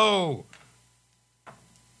blow.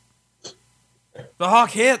 The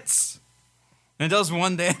hawk hits and does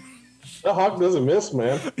 1 damage. The hawk doesn't miss,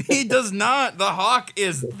 man. He does not. The hawk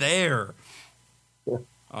is there.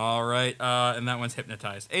 All right. And that one's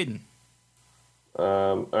hypnotized. Aiden.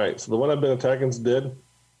 All right. So the one I've been attacking is dead.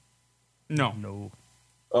 No. No.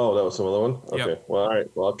 Oh, that was some other one. Okay. Yep. Well, all right.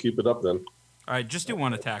 Well, I'll keep it up then. All right. Just do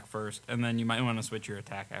one attack first, and then you might want to switch your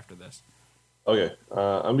attack after this. Okay.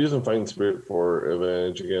 I'm using Fighting Spirit for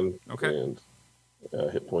advantage again. Okay. And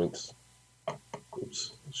hit points.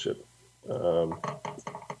 Oops. Shit.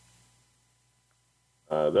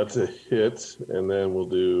 That's a hit, and then we'll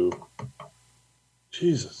do.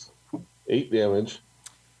 Jesus. 8 damage.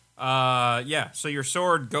 Yeah. So your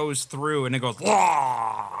sword goes through, and it goes,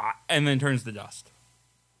 "Wah!" and then turns to dust.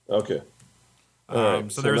 Okay. All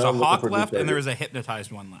right, So there's now a I'm looking hawk for new left, and target. there is a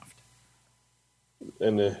hypnotized one left.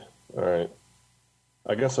 And all right.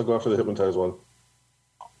 I guess I'll go after the hypnotized one.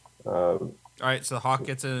 All right. So the hawk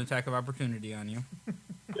gets an attack of opportunity on you.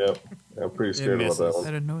 Yep. I'm pretty scared about that misses. one.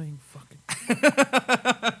 That annoying fucking.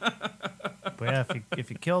 But yeah,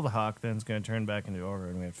 if you kill the hawk, then it's going to turn back into Aura,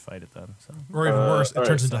 and we have to fight it then. So Or even worse, it all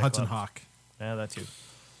turns right, into Hudson Cyclops. Hawk. yeah, that too.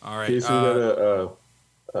 All right. Okay, so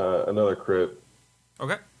we got another crit.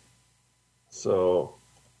 Okay. So,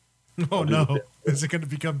 Oh no. Is it going to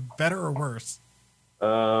become better or worse?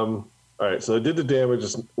 all right. So I did the damage.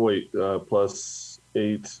 Plus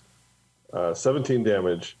 8, 17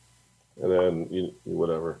 damage, and then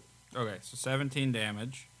whatever. Okay. So 17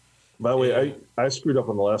 damage. By the way, I screwed up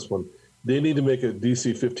on the last one. They need to make a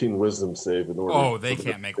DC 15 Wisdom save in order. Oh, they for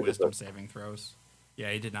can't make wisdom saving throws.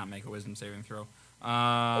 Yeah, he did not make a wisdom saving throw.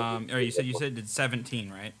 Or you said did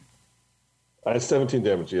 17, right? I had 17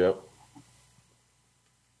 damage. Yep.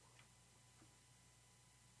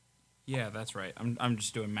 Yeah, that's right. I'm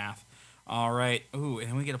just doing math. All right. Ooh,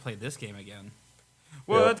 and we get to play this game again.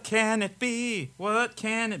 What can it be? What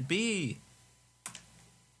can it be?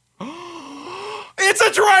 It's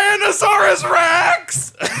a Tyrannosaurus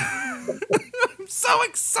Rex! I'm so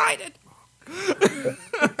excited.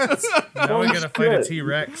 Now we got to fight a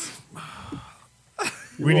T-Rex.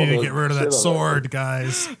 We need to Well, get rid of shit that on sword,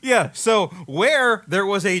 guys. Yeah, so where there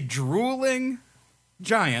was a drooling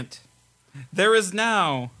giant, there is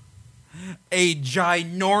now a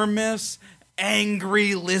ginormous,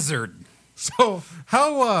 angry lizard. So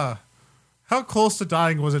how close to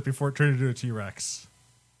dying was it before it turned into a T-Rex?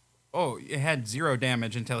 Oh, it had 0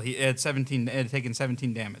 damage until it had 17. It had taken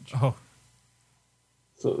 17 damage. Oh,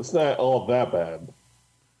 So it's not all that bad.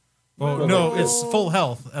 well, no, it's full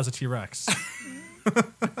health as a T-Rex.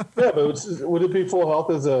 Yeah, but would it be full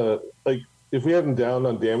health as if we had him down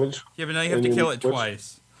on damage? Yeah, but now you have And to then kill you it switch-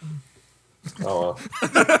 twice. Oh,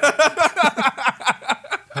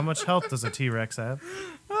 How much health does a T-Rex have?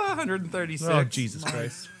 136. Oh, Jesus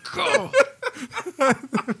Christ.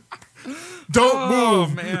 Don't Oh,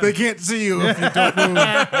 move. man. They can't see you if you don't move.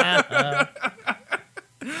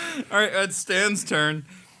 All right, it's Stan's turn.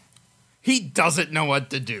 He doesn't know what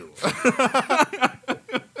to do.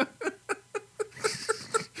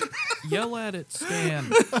 Yell at it,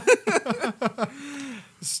 Stan.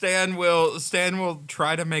 Stan will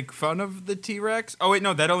try to make fun of the T-Rex. Oh wait,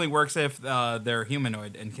 no, that only works if they're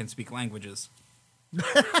humanoid and can speak languages. No.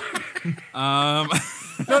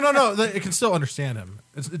 It can still understand him.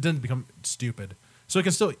 It didn't become stupid, so it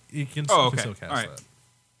can still. You can, Oh, you can okay. still cast All right. that.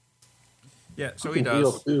 Yeah, so he Can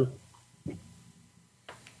heal, does. too.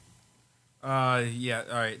 Yeah,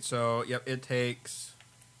 all right. So, yep, it takes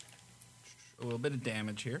a little bit of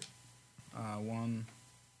damage here.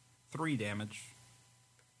 3 damage.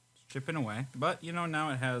 It's chipping away. But, now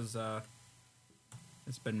it has,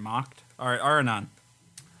 it's been mocked. All right, Aranon.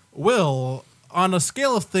 Will, on a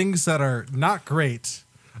scale of things that are not great,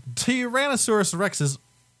 Tyrannosaurus Rexes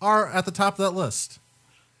are at the top of that list.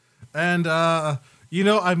 And, I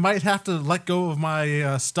might have to let go of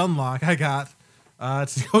my stun lock I got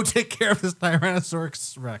to go take care of this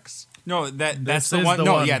Tyrannosaurus Rex. No, that's This the is one. the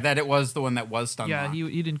No, one. yeah, it was the one that was stun Yeah, locked.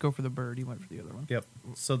 he didn't go for the bird. He went for the other one. Yep.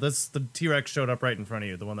 So the T-Rex showed up right in front of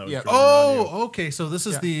you, the one that was. Yeah. driven on you. Oh, okay. So this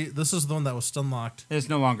is Yeah. this is the one that was stun locked. It is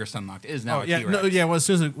no longer stun locked. It is now a yeah, T-Rex. no, yeah. Well, as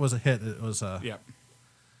soon as it was a hit, it was Yep.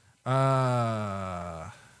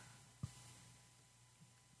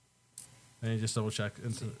 Let me just double check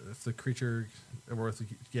if the creature, or if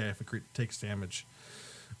a creature takes damage.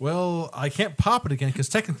 Well, I can't pop it again because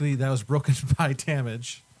technically that was broken by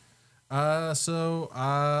damage. Yeah,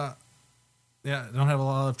 I don't have a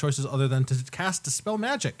lot of choices other than to cast Dispel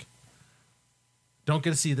Magic. Don't get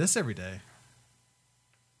to see this every day.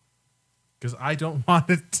 Because I don't want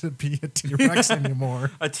it to be a T-Rex anymore.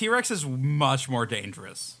 A T-Rex is much more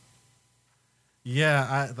dangerous.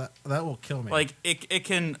 Yeah, that will kill me. Like, it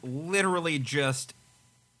can literally just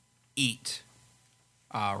eat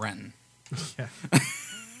Renton. Yeah.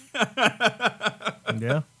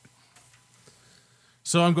 Yeah.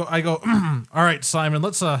 So I go. All right, Simon.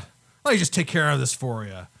 Let me just take care of this for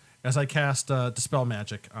you. As I cast Dispel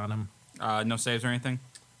Magic on him. No saves or anything?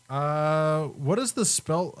 What is the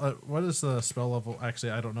spell? What is the spell level?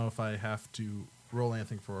 Actually, I don't know if I have to roll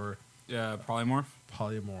anything for Polymorph?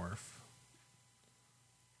 Polymorph.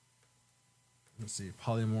 Let's see.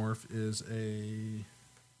 Polymorph is a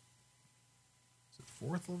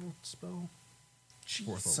 4th level spell?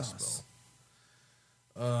 4th level spell.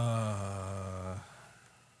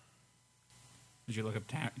 Did you look up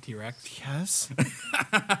T-Rex? Yes.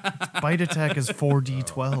 Bite attack is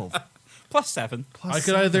 4d12. +7. I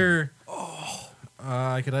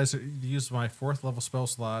could either use my 4th level spell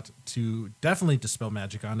slot to definitely dispel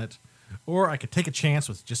magic on it, or I could take a chance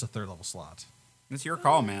with just a 3rd level slot. It's your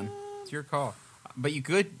call, man. It's your call. But you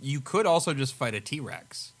could also just fight a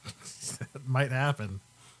T-Rex. It might happen.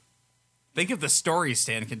 Think of the stories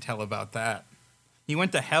Stan can tell about that. He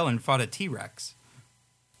went to hell and fought a T-Rex.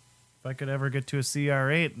 If I could ever get to a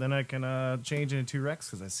CR8, then I can change into T-Rex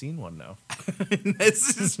because I've seen one now.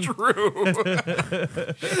 This is true.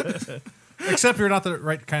 Except you're not the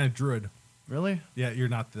right kind of druid. Really? Yeah, you're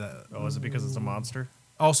not that. Oh, is it because it's a monster?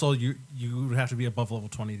 Also, you would have to be above level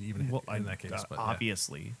 20 to even hit in that case. But yeah.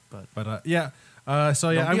 Obviously, but Yeah. So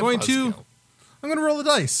yeah, Don't be a buzzkill. I'm going to roll the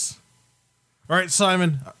dice. All right,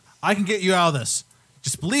 Simon, I can get you out of this.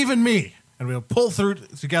 Just believe in me, and we'll pull through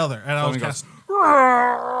together. And I'll Simon cast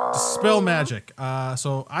Dispel Magic.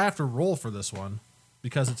 So I have to roll for this one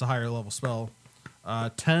because it's a higher level spell.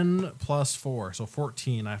 10 plus 4, so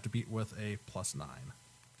 14. I have to beat with a +9.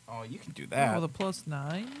 Oh, you can do that. Oh, the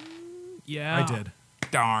 +9? Yeah. I did.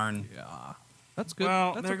 Darn. Yeah. That's good.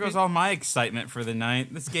 Well, That's there okay. goes all my excitement for the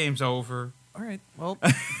night. This game's over. All right. Well,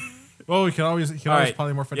 Well, he can always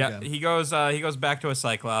polymorph it Yeah, again. he goes back to a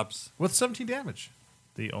Cyclops. With 17 damage.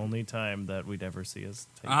 the only time that we'd ever see us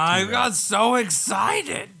take I T-Rex. got so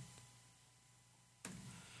excited.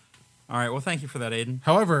 All right, well, thank you for that, Aiden.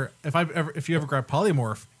 However, if you ever grab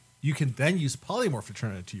polymorph, you can then use polymorph to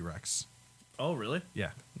turn into T-Rex. Oh, really? Yeah.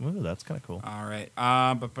 Ooh, that's kind of cool. All right,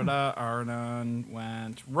 Arnon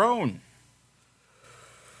went Roan.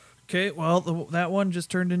 okay. Well, that one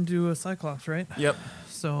just turned into a Cyclops, right? Yep,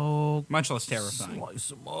 So much less terrifying.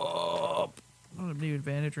 slice him up. I don't have any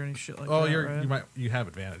advantage or any shit like Oh, that. right? you have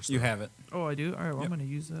advantage. You though. have it. Oh, I do. All right. Well, Yep. I'm gonna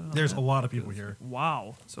use that. on There's that. a lot of people here.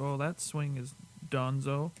 Wow. So that swing is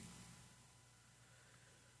donezo.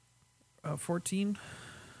 14.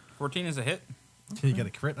 14 is a hit. Can you get a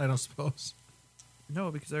crit? I don't suppose.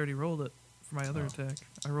 No, because I already rolled it for my other attack.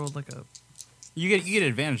 I rolled like a. You get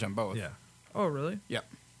advantage on both. Yeah. Oh, really? Yep.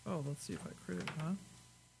 Oh, let's see if I crit it, huh?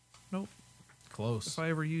 Nope. close. If I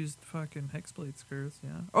ever used fucking Hexblade Scars,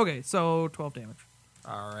 yeah. Okay, so 12 damage.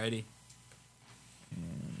 Alrighty.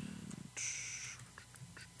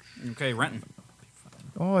 Okay, Renton.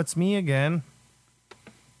 Oh, it's me again.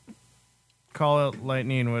 Call out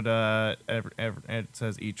lightning would it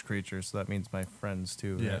says each creature, so that means my friends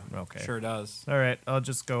too. Yeah. Right? Okay. Sure does. All right, I'll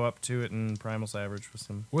just go up to it and primal savage with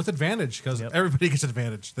some. With advantage, because Yep. everybody gets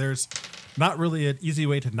advantage. There's not really an easy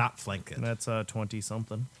way to not flank it. And that's 20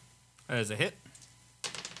 something. That is a hit.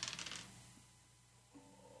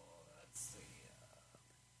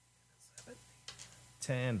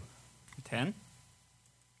 10. 10.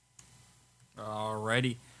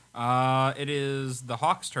 Alrighty. It is the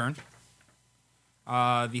hawk's turn.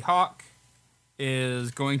 The hawk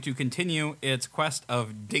is going to continue its quest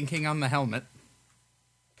of dinking on the helmet.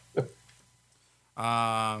 But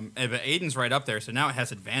Aiden's right up there, so now it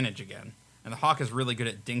has advantage again. And the hawk is really good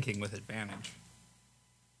at dinking with advantage.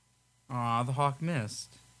 Aw, the hawk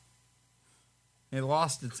missed. It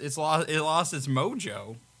lost its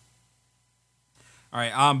mojo. All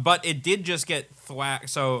right, but it did just get thwacked.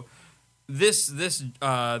 So this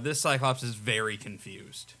Cyclops is very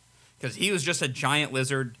confused because he was just a giant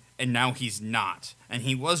lizard and now he's not, and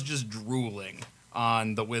he was just drooling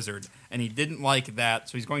on the wizard, and he didn't like that,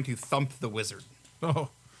 so he's going to thump the wizard. Oh.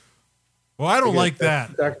 Well, I don't like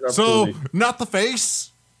that. So, not the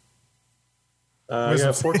face? I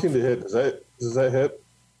got 14 to hit. Does that hit?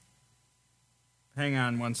 Hang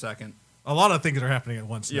on 1 second. A lot of things are happening at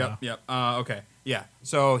once now. Yep. Okay. Yeah.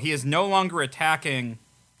 So he is no longer attacking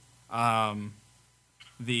the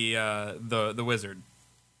wizard.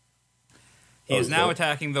 He is now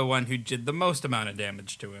attacking the one who did the most amount of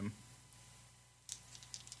damage to him.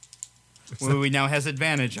 Who he now has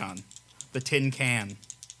advantage on. The tin can.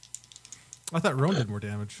 I thought Roan did more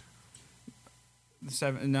damage.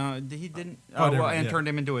 7. No, he didn't. And turned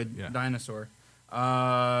him into a dinosaur.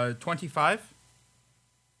 25.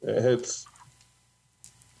 It hits.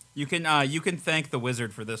 You can thank the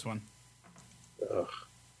wizard for this one.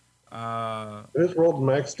 I just rolled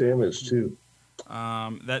max damage too.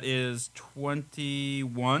 That is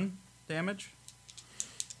 21 damage.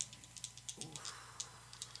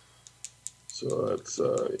 So that's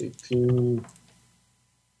 18.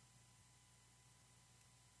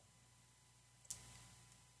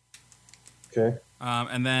 Okay.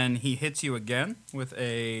 And then he hits you again with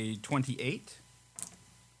a 28.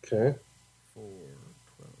 Okay. 4,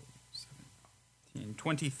 12, 17,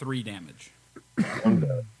 23 damage. I'm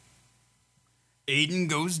dead. Aiden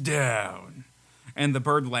goes down, and the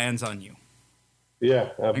bird lands on you. Yeah,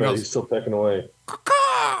 I bet goes, he's still pecking away.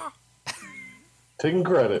 Caw-caw! Taking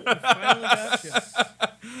credit. Finally got you.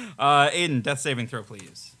 Aiden, death saving throw,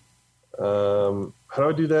 please. How do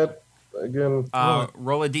I do that again?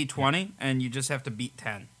 Roll a d20, and you just have to beat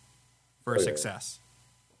 10 for a success.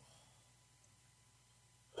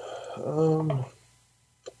 I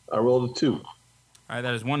rolled a 2. All right,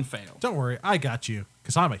 that is one fail. Don't worry, I got you,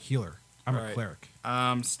 because I'm a healer. I'm All a right. cleric.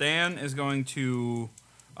 Stan is going to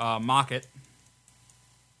mock it,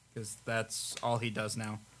 because that's all he does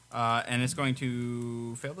now. And it's going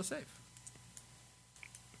to fail the save.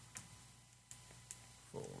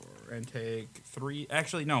 4, and take 3.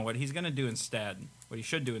 Actually, no, what he's going to do instead, what he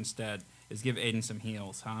should do instead, is give Aiden some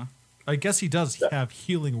heals, huh? I guess he does have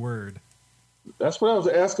healing word. That's what I was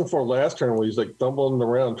asking for last turn, where he's like stumbling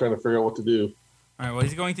around trying to figure out what to do. All right, well,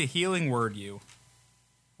 he's going to healing word you.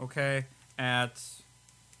 Okay, he's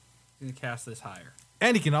going to cast this higher.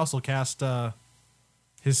 And he can also cast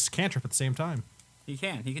his cantrip at the same time. He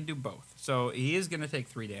can do both. So he is going to take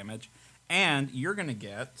 3 damage, and you're going to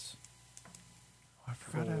get I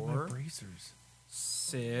forgot I have 4, my bracers.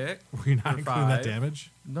 6, Were you not including that 5,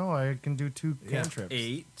 damage? No, I can do 2 Yeah. cantrips.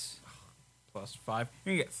 8, plus 5.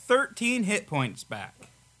 You're going to get 13 hit points back.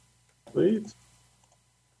 Please.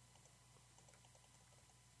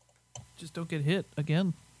 Just don't get hit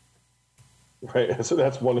again. Right, so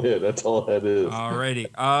that's one hit. That's all that is.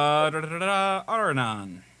 Alrighty.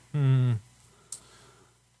 Arnon.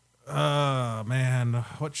 Man,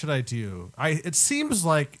 what should I do? It seems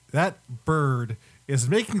like that bird is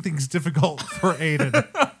making things difficult for Aiden.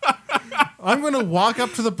 I'm going to walk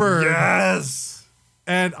up to the bird. Yes!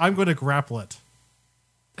 And I'm going to grapple it.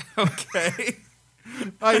 Okay.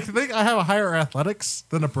 I think I have a higher athletics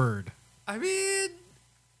than a bird. I mean,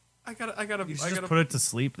 I gotta Just put it to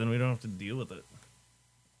sleep, then we don't have to deal with it.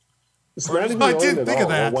 It's not even I owned didn't at think of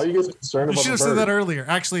all. that. Why are you guys concerned You about should the have said that bird? earlier.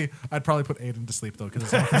 Actually, I'd probably put Aiden to sleep, though, because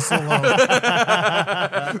his health is so low.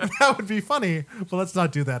 That would be funny, but let's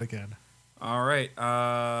not do that again. All right.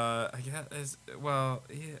 I guess.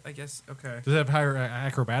 Okay. Does it have higher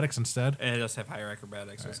acrobatics instead? And it does have higher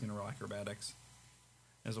acrobatics, so it's gonna roll acrobatics.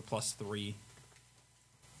 As a +3.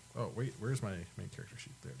 Oh, wait, where's my main character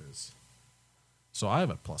sheet? There it is. So I have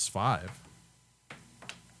a +5.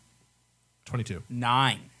 22.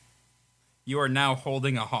 9. You are now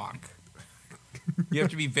holding a hawk. You have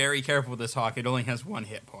to be very careful with this hawk. It only has 1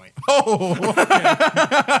 hit point. Oh, okay.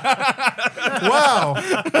 Wow.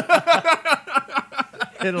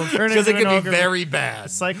 It'll turn Because into it an could be ogre very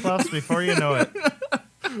bad. Cyclops before you know it.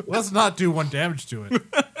 Let's not do 1 damage to it.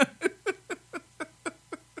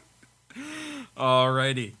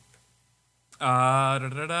 Alrighty.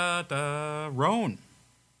 Roan.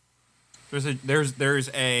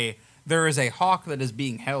 There is a hawk that is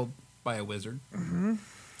being held by a wizard.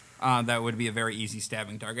 That would be a very easy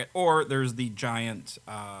stabbing target. Or there's the giant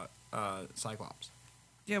Cyclops.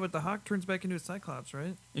 Yeah, but the hawk turns back into a cyclops,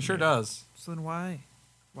 right? It sure does. So then why?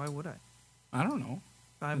 Why would I? I don't know.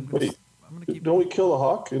 I'm Wait, gonna keep. don't we kill the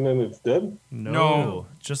hawk and then it's dead? No.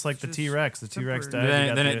 Just like the Just T-Rex. The T-Rex died. temporary. you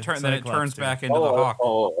got Then the it turns Cyclops too. back into the hawk.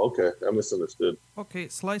 Oh, okay. I misunderstood. Okay,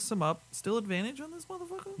 slice them up. Still advantage on this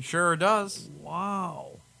motherfucker? Sure does.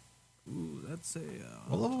 Wow. Ooh, that's a.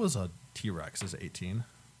 What level was a T-Rex? Is it 18?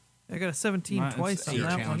 I got a 17 It's twice on your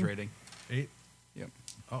that challenge one. rating. 8? Yep.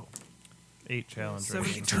 Oh. 8 challenge Seven-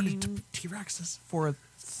 rating. Turn into T-Rexes. For a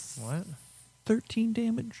What? 13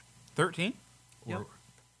 damage. 13? Yep. Or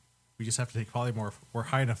we just have to take polymorph. We're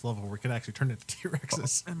high enough level where we can actually turn into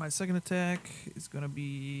T-Rexes. And my second attack is going to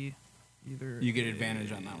be either. You get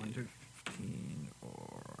advantage on that one, too. 15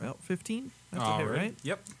 or. Well, 15? That's a hit, Alright. right?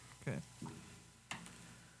 Yep. Okay.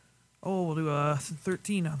 Oh, we'll do a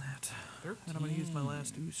 13 on that. 13. And I'm going to use my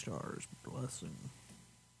last 2 stars. Blessing.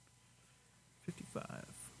 55.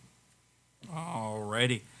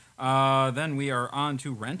 Alrighty. Then we are on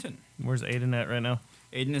to Renton. Where's Aiden at right now?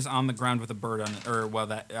 Aiden is on the ground with a bird on it, or well,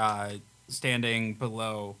 that standing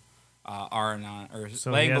below Aranon, or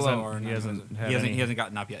So laying he below hasn't- Aranon. he hasn't had he any- hasn't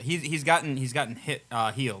gotten up yet. He's gotten hit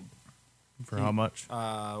healed. For how much?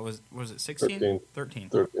 Was it 16? 13. 13.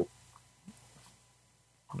 13.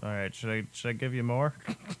 All right. Should I give you more?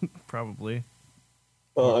 Probably.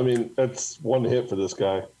 Well, I mean, that's 1 hit for this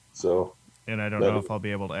guy. So, And I don't know if I'll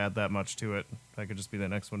be able to add that much to it. I could just be the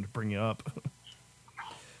next one to bring you up.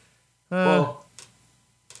 well,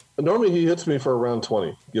 normally he hits me for around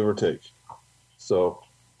 20, give or take. So,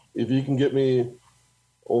 if you can get me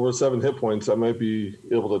over 7 hit points, I might be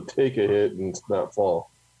able to take a hit and not fall.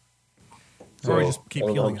 Or just keep I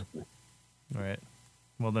don't healing know. him. All right.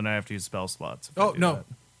 Well, then I have to use spell slots. if I Oh, do no. that.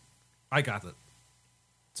 I got it.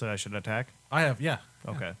 So I should attack? I have, yeah.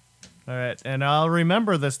 Okay. All right. And I'll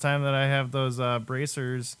remember this time that I have those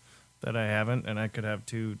bracers that I haven't, and I could have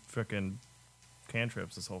 2 frickin'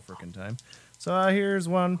 cantrips this whole frickin' time. So here's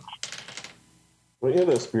one. Don't you have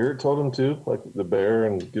a spirit totem too, like the bear,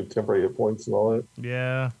 and give temporary hit points and all that?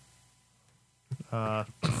 Yeah.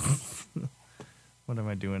 What am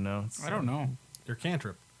I doing now? I don't know. Your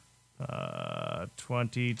cantrip.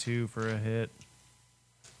 22 for a hit.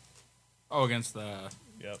 Oh, against the.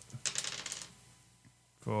 Yep.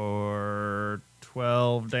 For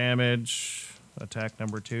 12 damage. Attack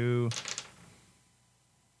number 2.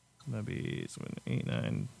 That'd be 7, 8,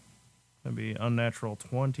 9. That'd be unnatural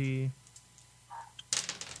 20.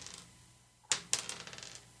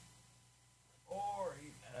 4,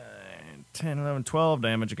 8, 9, 10, 11, 12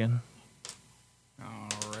 damage again.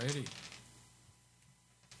 Alrighty.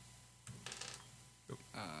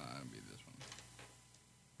 Be this one.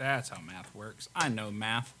 That's how math works. I know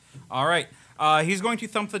math. All right. He's going to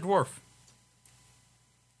thump the dwarf.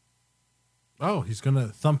 Oh, he's going to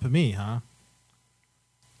thump me, huh?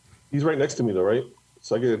 He's right next to me though, right?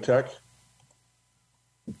 So I get an attack.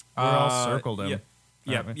 We're all circled him.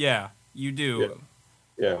 Yeah, aren't we? yeah, you do.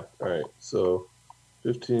 Yeah. All right. So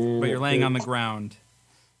 15. But you're laying on the ground.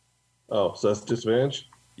 Oh, so that's disadvantage?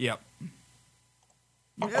 Yep.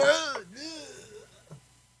 But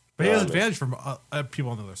he has Oh, advantage from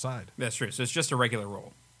people on the other side. That's true. So it's just a regular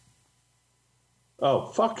roll. Oh,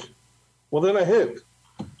 fuck. Well, then I hit.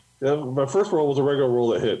 Yeah, my first roll was a regular roll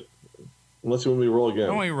that hit. Unless you want me to roll again.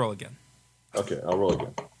 Why don't you roll again? Okay, I'll roll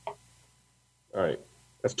again. All right.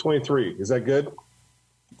 That's 23. Is that good?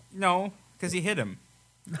 No, because you hit him.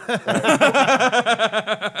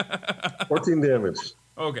 14 damage.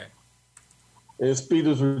 Okay. And his speed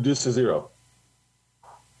was reduced to 0.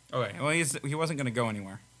 Okay. Well, he wasn't going to go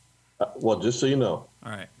anywhere. Well, just so you know.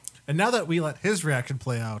 All right. And now that we let his reaction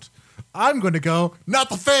play out, I'm going to go, not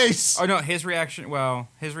the face! Oh no, his reaction. Well,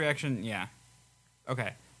 his reaction. Yeah.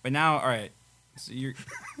 Okay. But now, all right. So you're.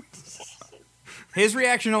 His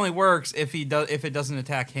reaction only works if it doesn't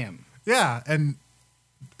attack him. Yeah, and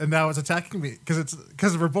and now it's attacking me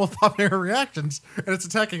because we're both popping our reactions, and it's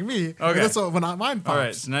attacking me. Okay. And that's what when mine pops. All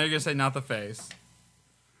right, so now you're gonna say not the face,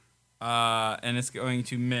 and it's going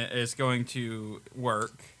to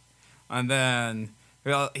work, and then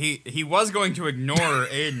he was going to ignore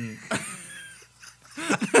Aiden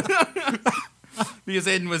because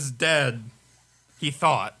Aiden was dead. He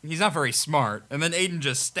thought he's not very smart, and then Aiden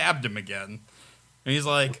just stabbed him again, and he's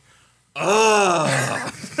like,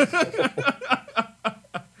 "Ugh."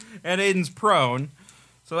 And Aiden's prone,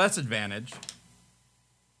 so that's advantage.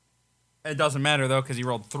 It doesn't matter, though, because he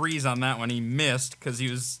rolled 3s on that one. He missed because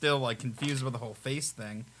he was still like confused with the whole face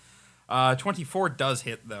thing. 24 does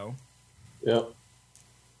hit, though. Yep.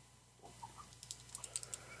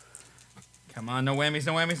 Come on, no whammies,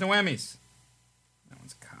 no whammies, no whammies. That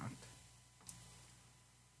one's cocked.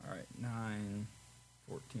 All right, 9,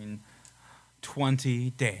 14, 20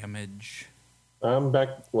 damage. I'm back.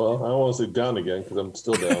 Well, I don't want to say down again because I'm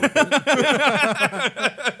still down.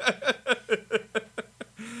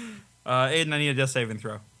 Aiden, I need a death saving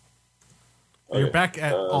throw. You're Okay, back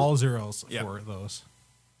at all zeros yeah. for those.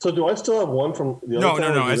 So do I still have one from the other No.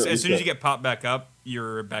 time, or does it As soon as reset? you get popped back up,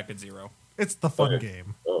 you're back at 0. It's the fun Okay.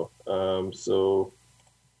 game. Oh, so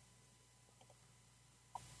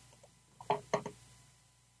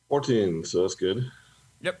 14. So that's good.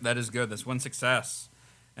 Yep, that is good. That's one success.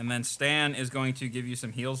 And then Stan is going to give you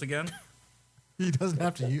some heals again. He doesn't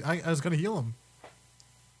have to. I was going to heal him.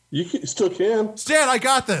 Still can. Stan, I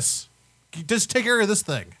got this. Just take care of this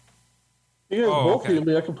thing. You guys both okay. heal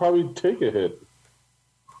me. I could probably take a hit.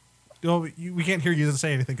 No, we can't hear you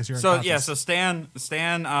say anything because you're So unconscious. yeah, so Stan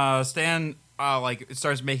like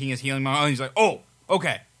starts making his healing moment. He's like, "Oh,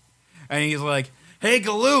 okay," and he's like, "Hey,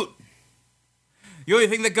 Galoot, the only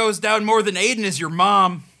thing that goes down more than Aiden is your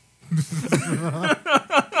mom."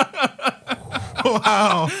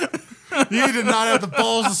 Wow. You did not have the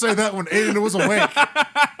balls to say that when Aiden was awake.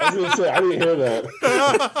 I was going to say, I didn't hear that.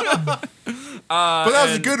 But that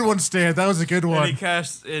was a good one, Stan. That was a good And one. he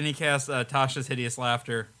casts Tasha's hideous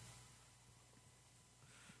laughter.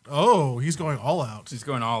 Oh, he's going all out. He's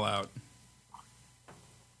going all out.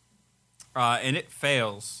 And it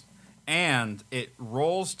fails. And it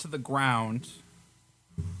rolls to the ground.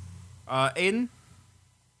 Aiden,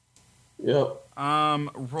 Yep.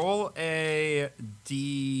 roll a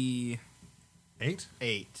D8.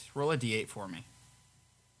 8? Roll a D8 for me.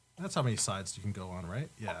 That's how many sides you can go on, right?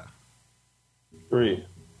 Yeah. 3.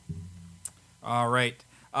 All right.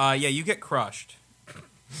 Yeah, you get crushed.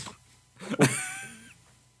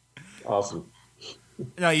 Awesome.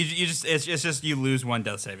 No, you just it's just you lose one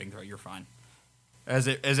death saving throw. You're fine. As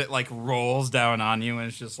it like rolls down on you and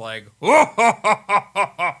it's just like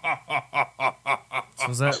So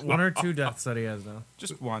is that 1 or 2 deaths that he has now?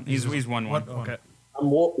 just one. He's won one. Okay. I'm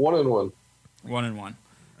 1 and 1. 1 and 1.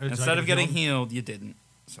 Is Instead that of gonna getting heal him? healed, you didn't.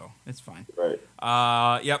 So it's fine. Right.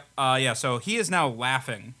 Yep. Yeah. So he is now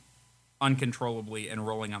laughing uncontrollably and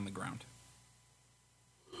rolling on the ground.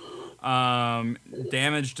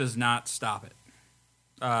 Damage does not stop it.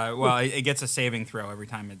 Well, it gets a saving throw every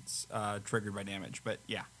time it's triggered by damage. But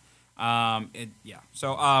yeah.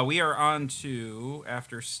 So we are on to,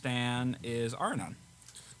 after Stan, is Arnon.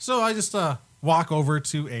 So I just walk over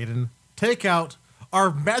to Aiden, take out our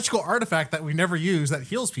magical artifact that we never use that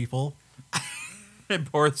heals people. And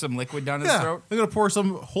pour some liquid down his throat. I'm going to pour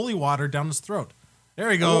some holy water down his throat. There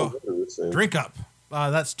you go. Oh, this thing. Drink up.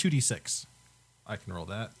 That's 2d6. I can roll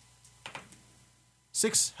that.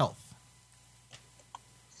 6 health.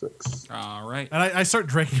 6. All right. And I start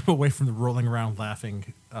drinking him away from the rolling around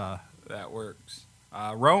laughing. That works.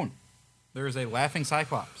 Roan, there is a laughing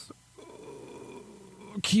Cyclops.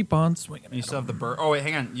 Keep on swinging. You still have the bird. Oh, wait,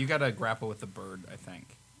 hang on. You got to grapple with the bird, I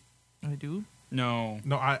think. I do. No.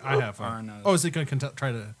 No, I have. Arno's. Oh, is it going to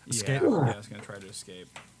try to escape? Yeah, it's going to try to escape.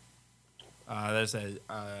 There's a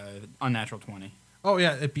unnatural 20. Oh,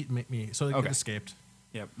 yeah, it beat me, so it Okay. escaped.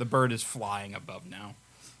 Yep, the bird is flying above now.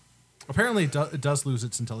 Apparently, it does lose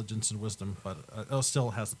its intelligence and wisdom, but it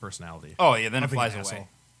still has the personality. Oh, yeah, then it Of being flies an away. asshole.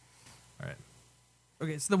 All right.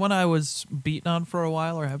 Okay, so the one I was beaten on for a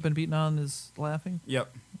while, or have been beaten on, is laughing.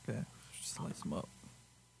 Yep. Okay, just slice them up.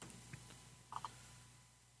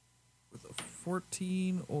 With a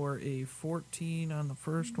 14 or a 14 on the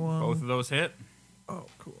first one. Both of those hit. Oh,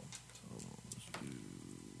 cool. So let's do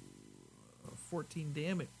 14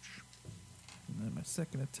 damage. And then my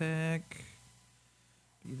second attack,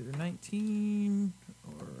 either 19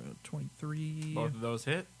 or a 23 Both of those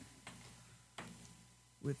hit.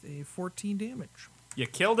 with a 14 damage. You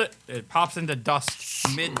killed it. It pops into dust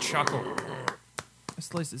mid-chuckle. I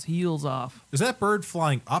sliced his heels off. Is that bird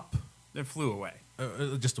flying up? It flew away.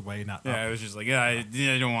 Just away, not Yeah, up. it was just like, yeah, I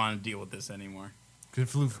don't want to deal with this anymore. If it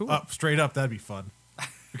flew up, straight up, that'd be fun.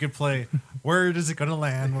 We could play, where is it going to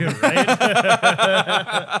land? Right?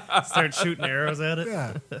 Start shooting arrows at it.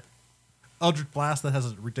 Yeah. Eldritch Blast that has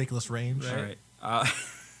a ridiculous range. All right.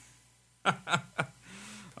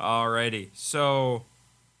 Alrighty. So,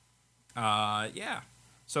 yeah.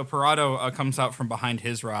 So Parado comes out from behind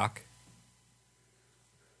his rock.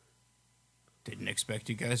 Didn't expect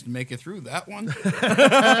you guys to make it through that one. Is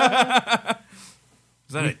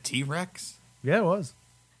that a T-Rex? Yeah, it was.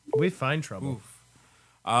 We find trouble. Oof.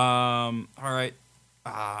 All right.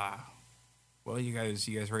 Well, you guys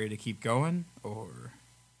ready to keep going, or?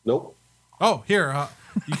 Nope. Oh, here.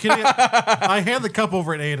 You can I hand the cup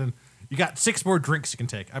over at Aiden. You got 6 more drinks you can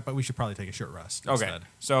take. But we should probably take a short rest Okay. instead.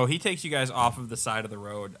 So he takes you guys off of the side of the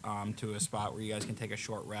road to a spot where you guys can take a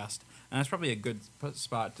short rest, and that's probably a good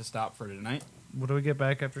spot to stop for tonight. What do we get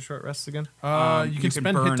back after short rests again? You can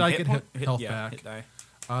spend burn hit die, get point- health yeah, back. hit die.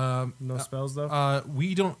 No spells though.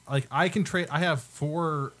 We don't like. I can trade. I have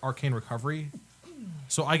 4 arcane recovery,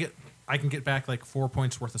 so I can get back like 4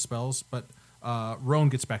 points worth of spells. But Roan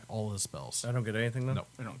gets back all his spells. I don't get anything then. Nope.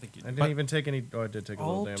 I don't think you. I didn't But- even take any. Oh, I did take a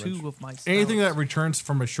All little damage. 2 of my spells. Anything that returns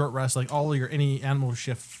from a short rest, like any animal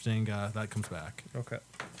shifting, that comes back. Okay.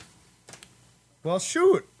 Well,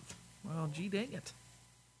 shoot. Well, gee dang it.